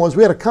what happened was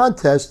we had a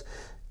contest.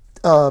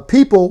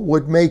 People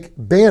would make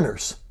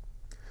banners.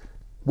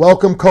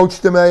 Welcome,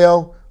 Coach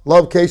DeMaio.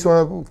 Love Case.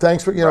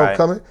 Thanks for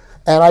coming.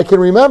 And I can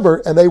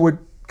remember, and they would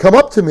come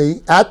up to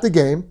me at the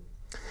game,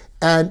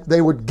 and they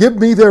would give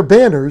me their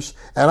banners,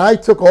 and I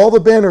took all the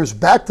banners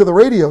back to the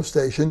radio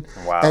station.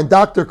 Wow. And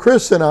Dr.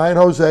 Chris and I and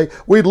Jose,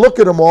 we'd look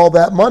at them all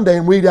that Monday,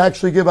 and we'd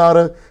actually give out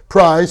a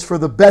prize for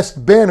the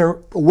best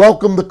banner,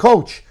 welcome the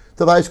coach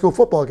to the high school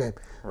football game.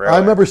 Really? I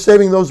remember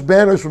saving those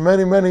banners for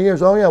many, many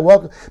years. Oh, yeah,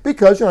 welcome.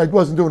 Because, I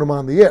wasn't doing them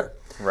on the air.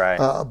 Right.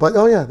 But,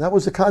 oh, yeah, that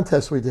was the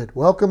contest we did.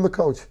 Welcome the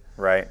coach.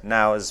 Right.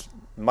 Now, as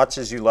much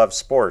as you love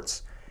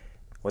sports,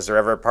 was there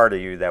ever a part of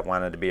you that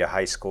wanted to be a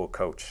high school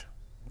coach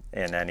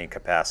in any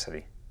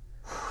capacity?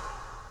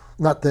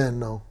 Not then,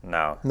 no.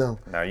 No.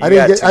 I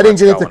didn't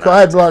get into. I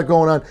had a lot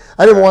going on.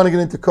 I didn't want to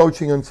get into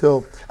coaching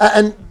until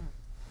I'm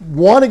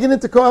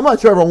not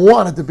sure I ever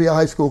wanted to be a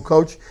high school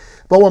coach,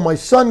 but when my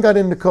son got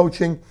into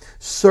coaching,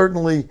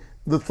 certainly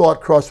the thought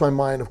crossed my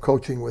mind of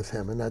coaching with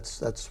him, and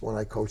that's when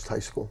I coached high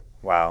school.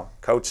 Wow,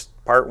 Coach,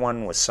 part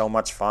one was so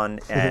much fun,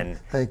 and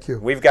thank you.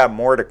 We've got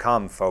more to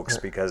come, folks,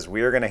 because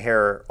we are going to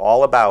hear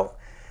all about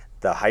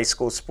the high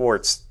school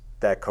sports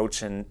that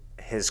Coach and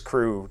his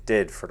crew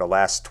did for the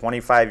last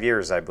 25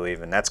 years, I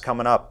believe, and that's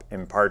coming up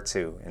in part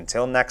two.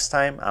 Until next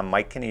time, I'm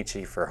Mike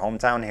Cannici for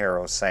Hometown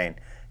Heroes saying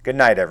good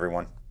night,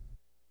 everyone.